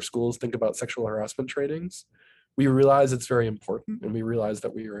organizations or schools think about sexual harassment trainings, we realize it's very important, and we realize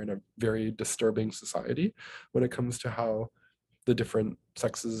that we are in a very disturbing society when it comes to how the different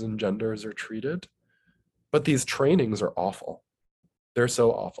sexes and genders are treated. But these trainings are awful. They're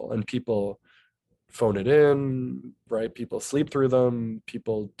so awful. And people phone it in, right? People sleep through them.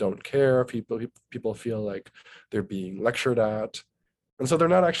 People don't care. People feel like they're being lectured at. And so they're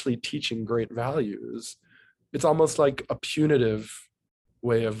not actually teaching great values. It's almost like a punitive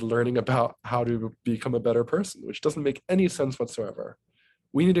way of learning about how to become a better person, which doesn't make any sense whatsoever.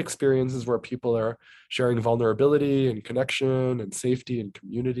 We need experiences where people are sharing vulnerability and connection and safety and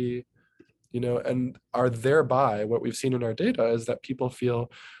community, and are thereby, what we've seen in our data is that people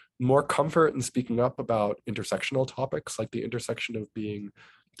feel more comfort in speaking up about intersectional topics, like the intersection of being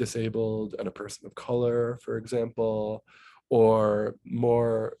disabled and a person of color, for example, or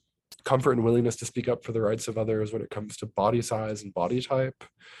more comfort and willingness to speak up for the rights of others when it comes to body size and body type,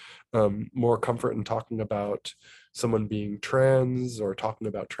 more comfort in talking about someone being trans or talking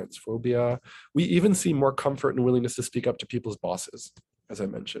about transphobia. We even see more comfort and willingness to speak up to people's bosses, as I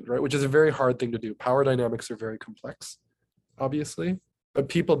mentioned, right? Which is a very hard thing to do. Power dynamics are very complex, obviously, but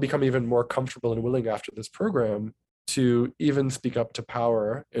people become even more comfortable and willing after this program to even speak up to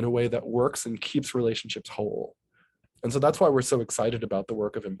power in a way that works and keeps relationships whole. And so that's why we're so excited about the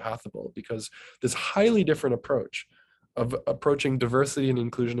work of Empathable, because this highly different approach of approaching diversity and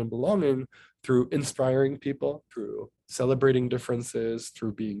inclusion and belonging through inspiring people, through celebrating differences,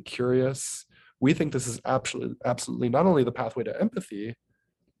 through being curious. We think this is absolutely not only the pathway to empathy,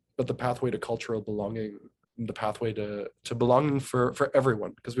 but the pathway to cultural belonging, the pathway to belonging for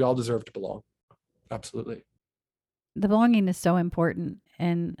everyone, because we all deserve to belong. Absolutely. The belonging is so important.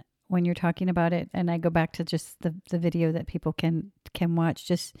 And when you're talking about it, and I go back to just the video that people can watch,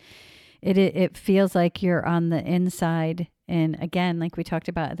 just it feels like you're on the inside. And again, like we talked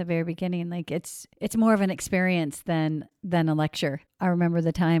about at the very beginning, like it's more of an experience than a lecture. I remember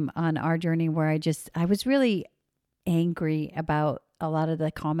the time on our journey where I was really angry about a lot of the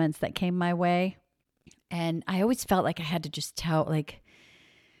comments that came my way. And I always felt like I had to just tell, like,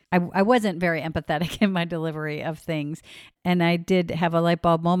 I wasn't very empathetic in my delivery of things. And I did have a light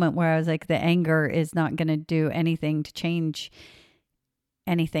bulb moment where I was like, the anger is not going to do anything to change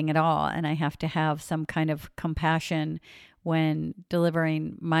anything at all. And I have to have some kind of compassion when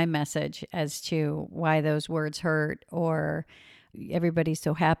delivering my message as to why those words hurt, or everybody's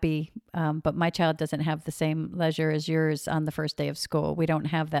so happy, but my child doesn't have the same leisure as yours on the first day of school. We don't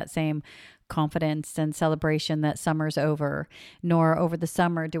have that same confidence and celebration that summer's over, nor over the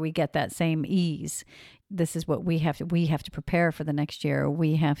summer do we get that same ease. This is what we have to prepare for the next year.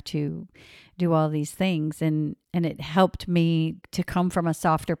 We have to do all these things. And it helped me to come from a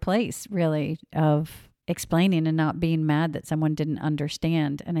softer place, really, of explaining and not being mad that someone didn't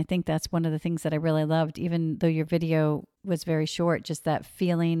understand. And I think that's one of the things that I really loved, even though your video was very short, just that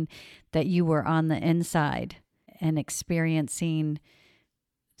feeling that you were on the inside and experiencing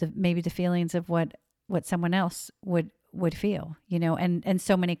maybe the feelings of what someone else would feel, and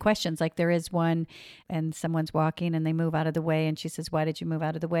so many questions. Like there is one, and someone's walking and they move out of the way, and she says, "Why did you move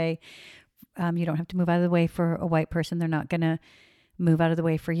out of the way? You don't have to move out of the way for a white person. They're not going to move out of the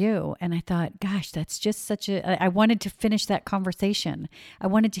way for you." And I thought, gosh, that's just I wanted to finish that conversation. I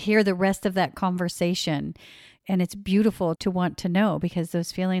wanted to hear the rest of that conversation. And it's beautiful to want to know, because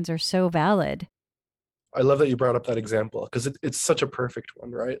those feelings are so valid. I love that you brought up that example, because it's such a perfect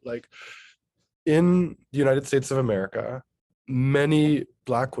one, right? Like in the United States of America, many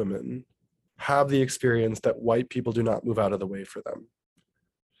Black women have the experience that white people do not move out of the way for them.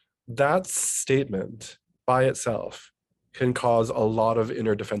 That statement by itself can cause a lot of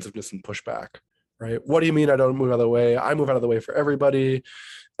inner defensiveness and pushback, right? What do you mean I don't move out of the way? I move out of the way for everybody.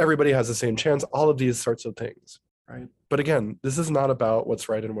 Everybody has the same chance, all of these sorts of things, right? But again, this is not about what's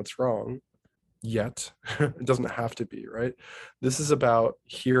right and what's wrong yet. It doesn't have to be, right? This is about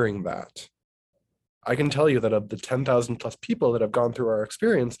hearing that. I can tell you that of the 10,000 plus people that have gone through our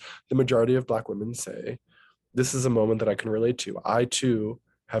experience, the majority of Black women say, this is a moment that I can relate to. I too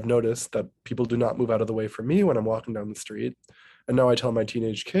have noticed that people do not move out of the way for me when I'm walking down the street. And now I tell my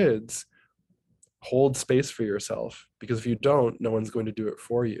teenage kids, hold space for yourself, because if you don't, no one's going to do it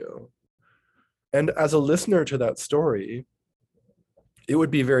for you. And as a listener to that story, it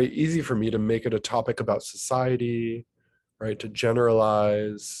would be very easy for me to make it a topic about society, right? To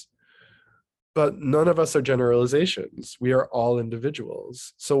generalize. But none of us are generalizations. We are all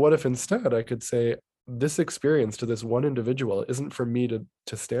individuals. So what if instead I could say, this experience to this one individual isn't for me to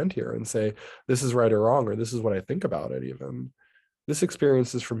stand here and say, this is right or wrong, or this is what I think about it even. This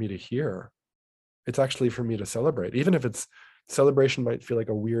experience is for me to hear. It's actually for me to celebrate. Even if celebration might feel like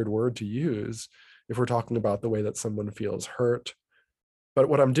a weird word to use if we're talking about the way that someone feels hurt. But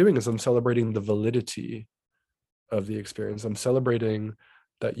what I'm doing is I'm celebrating the validity of the experience. I'm celebrating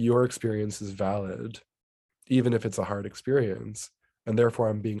that your experience is valid even if it's a hard experience, and therefore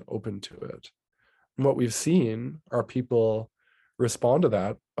I'm being open to it. And what we've seen are people respond to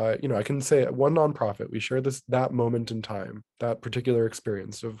that by, I can say at one nonprofit, we share that moment in time, that particular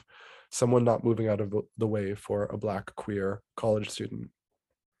experience of someone not moving out of the way for a Black queer college student.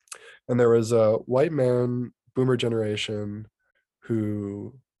 And there was a white man, boomer generation,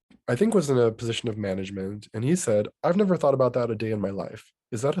 who I think was in a position of management. And he said, I've never thought about that a day in my life.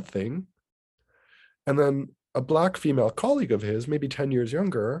 Is that a thing? And then a Black female colleague of his, maybe 10 years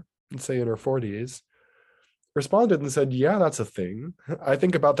younger, and say in her 40s, responded and said, yeah, that's a thing. I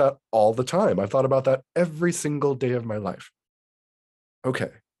think about that all the time. I've thought about that every single day of my life.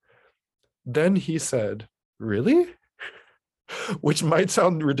 Okay. Then he said, really? Which might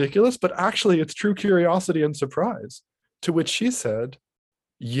sound ridiculous, but actually it's true curiosity and surprise. To which she said,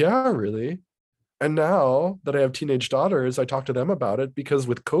 yeah, really. And now that I have teenage daughters, I talk to them about it because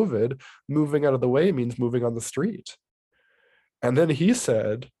with COVID, moving out of the way means moving on the street. And then he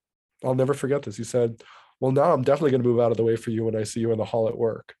said, I'll never forget this. He said, well, now I'm definitely going to move out of the way for you when I see you in the hall at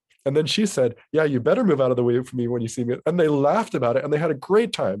work. And then she said, yeah, you better move out of the way for me when you see me. And they laughed about it and they had a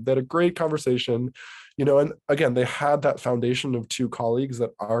great time. They had a great conversation, and again, they had that foundation of two colleagues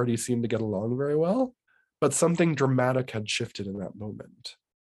that already seemed to get along very well, but something dramatic had shifted in that moment.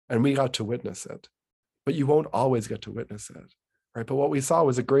 And we got to witness it. But you won't always get to witness it, right? But what we saw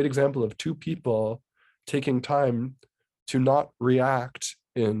was a great example of two people taking time to not react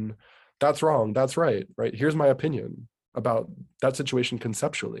in, that's wrong, that's right? Here's my opinion about that situation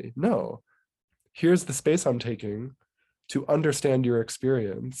conceptually. No, here's the space I'm taking to understand your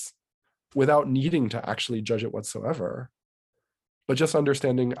experience without needing to actually judge it whatsoever, but just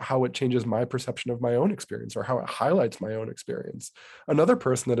understanding how it changes my perception of my own experience or how it highlights my own experience. Another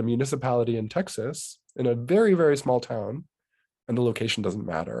person at a municipality in Texas, in a very, very small town, and the location doesn't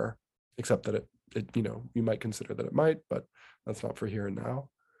matter, except that it you might consider that it might, but that's not for here and now.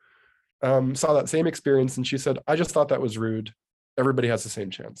 Saw that same experience, and she said, I just thought that was rude. Everybody has the same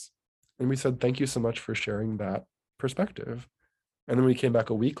chance. And we said, thank you so much for sharing that perspective. And then we came back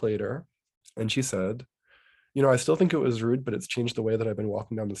a week later, and she said, I still think it was rude, but it's changed the way that I've been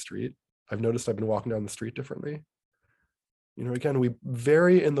walking down the street. I've noticed I've been walking down the street differently. Again, we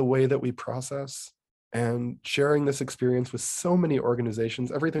vary in the way that we process, and sharing this experience with so many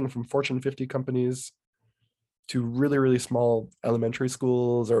organizations, everything from Fortune 50 companies to really, really small elementary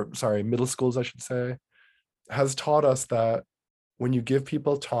schools, middle schools, I should say, has taught us that when you give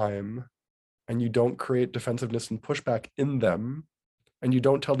people time and you don't create defensiveness and pushback in them, and you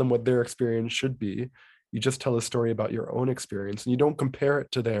don't tell them what their experience should be, you just tell a story about your own experience and you don't compare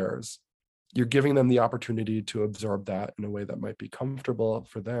it to theirs. You're giving them the opportunity to absorb that in a way that might be comfortable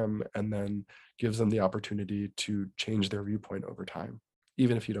for them, and then gives them the opportunity to change their viewpoint over time,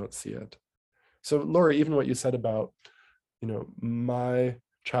 even if you don't see it. So Laura, even what you said about, my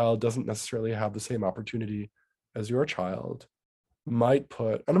child doesn't necessarily have the same opportunity as your child might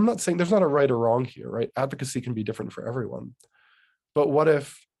put, and I'm not saying there's not a right or wrong here, right? Advocacy can be different for everyone. But what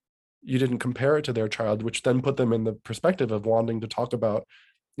if you didn't compare it to their child, which then put them in the perspective of wanting to talk about,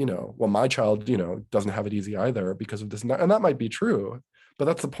 well, my child, doesn't have it easy either because of this. And that might be true, but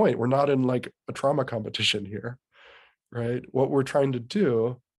that's the point. We're not in like a trauma competition here, right? What we're trying to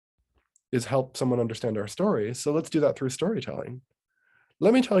do is help someone understand our story. So let's do that through storytelling.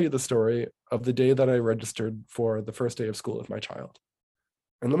 Let me tell you the story of the day that I registered for the first day of school with my child.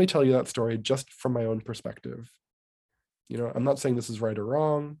 And let me tell you that story just from my own perspective. I'm not saying this is right or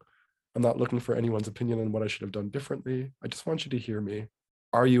wrong. I'm not looking for anyone's opinion on what I should have done differently. I just want you to hear me.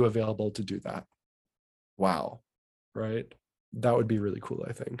 Are you available to do that? Wow, right? That would be really cool,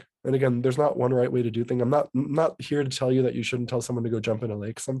 I think. And again, there's not one right way to do things. I'm not here to tell you that you shouldn't tell someone to go jump in a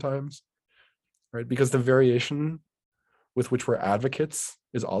lake sometimes, right? Because the variation with which we're advocates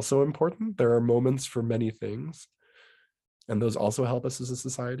is also important. There are moments for many things, and those also help us as a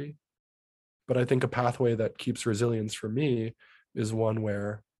society. But I think a pathway that keeps resilience for me is one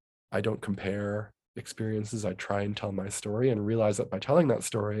where I don't compare experiences. I try and tell my story and realize that by telling that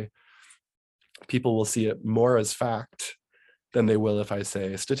story, people will see it more as fact than they will if I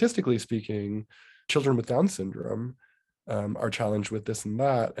say, statistically speaking, children with Down syndrome are challenged with this and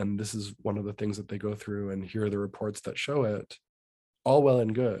that, and this is one of the things that they go through, and here are the reports that show it. All well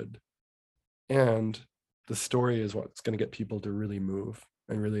and good. And the story is what's going to get people to really move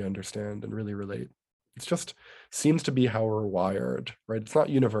and really understand and really relate. It just seems to be how we're wired, right? It's not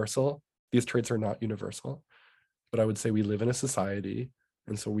universal. These traits are not universal, but I would say we live in a society,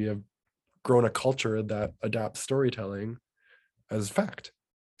 and so we have grown a culture that adapts storytelling as fact.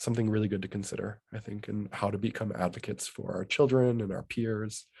 Something really good to consider, I think, and how to become advocates for our children and our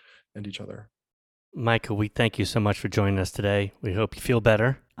peers and each other. Micah, we thank you so much for joining us today. We hope you feel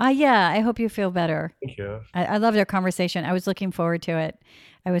better. Yeah, I hope you feel better. Thank you. I loved our conversation. I was looking forward to it.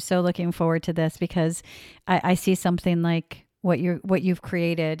 I was so looking forward to this because I see something like what you've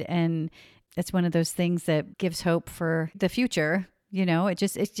created, and it's one of those things that gives hope for the future. You know, it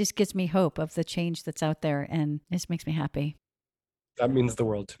just gives me hope of the change that's out there, and it just makes me happy. That means the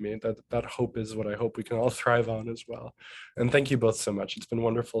world to me. That hope is what I hope we can all thrive on as well. And thank you both so much. It's been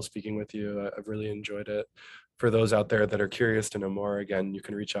wonderful speaking with you. I've really enjoyed it. For those out there that are curious to know more, again, you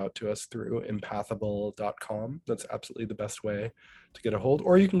can reach out to us through empathable.com. That's absolutely the best way to get a hold.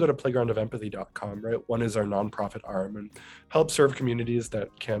 Or you can go to playgroundofempathy.com, right? One is our nonprofit arm and help serve communities that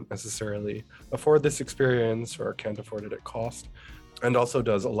can't necessarily afford this experience or can't afford it at cost. And also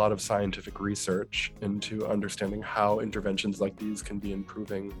does a lot of scientific research into understanding how interventions like these can be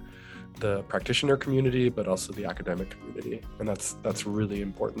improving the practitioner community, but also the academic community. And that's really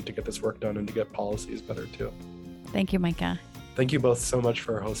important to get this work done and to get policies better too. Thank you, Micah. Thank you both so much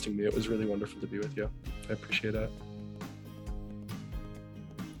for hosting me. It was really wonderful to be with you. I appreciate it.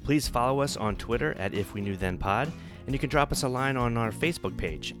 Please follow us on Twitter at If We Knew Then Pod, and you can drop us a line on our Facebook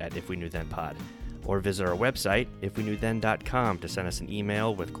page at If We Knew Then Pod, or visit our website, ifweknewthen.com, to send us an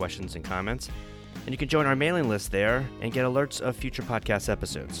email with questions and comments. And you can join our mailing list there and get alerts of future podcast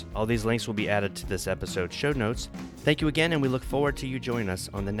episodes. All these links will be added to this episode's show notes. Thank you again, and we look forward to you joining us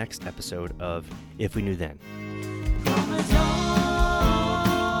on the next episode of If We Knew Then.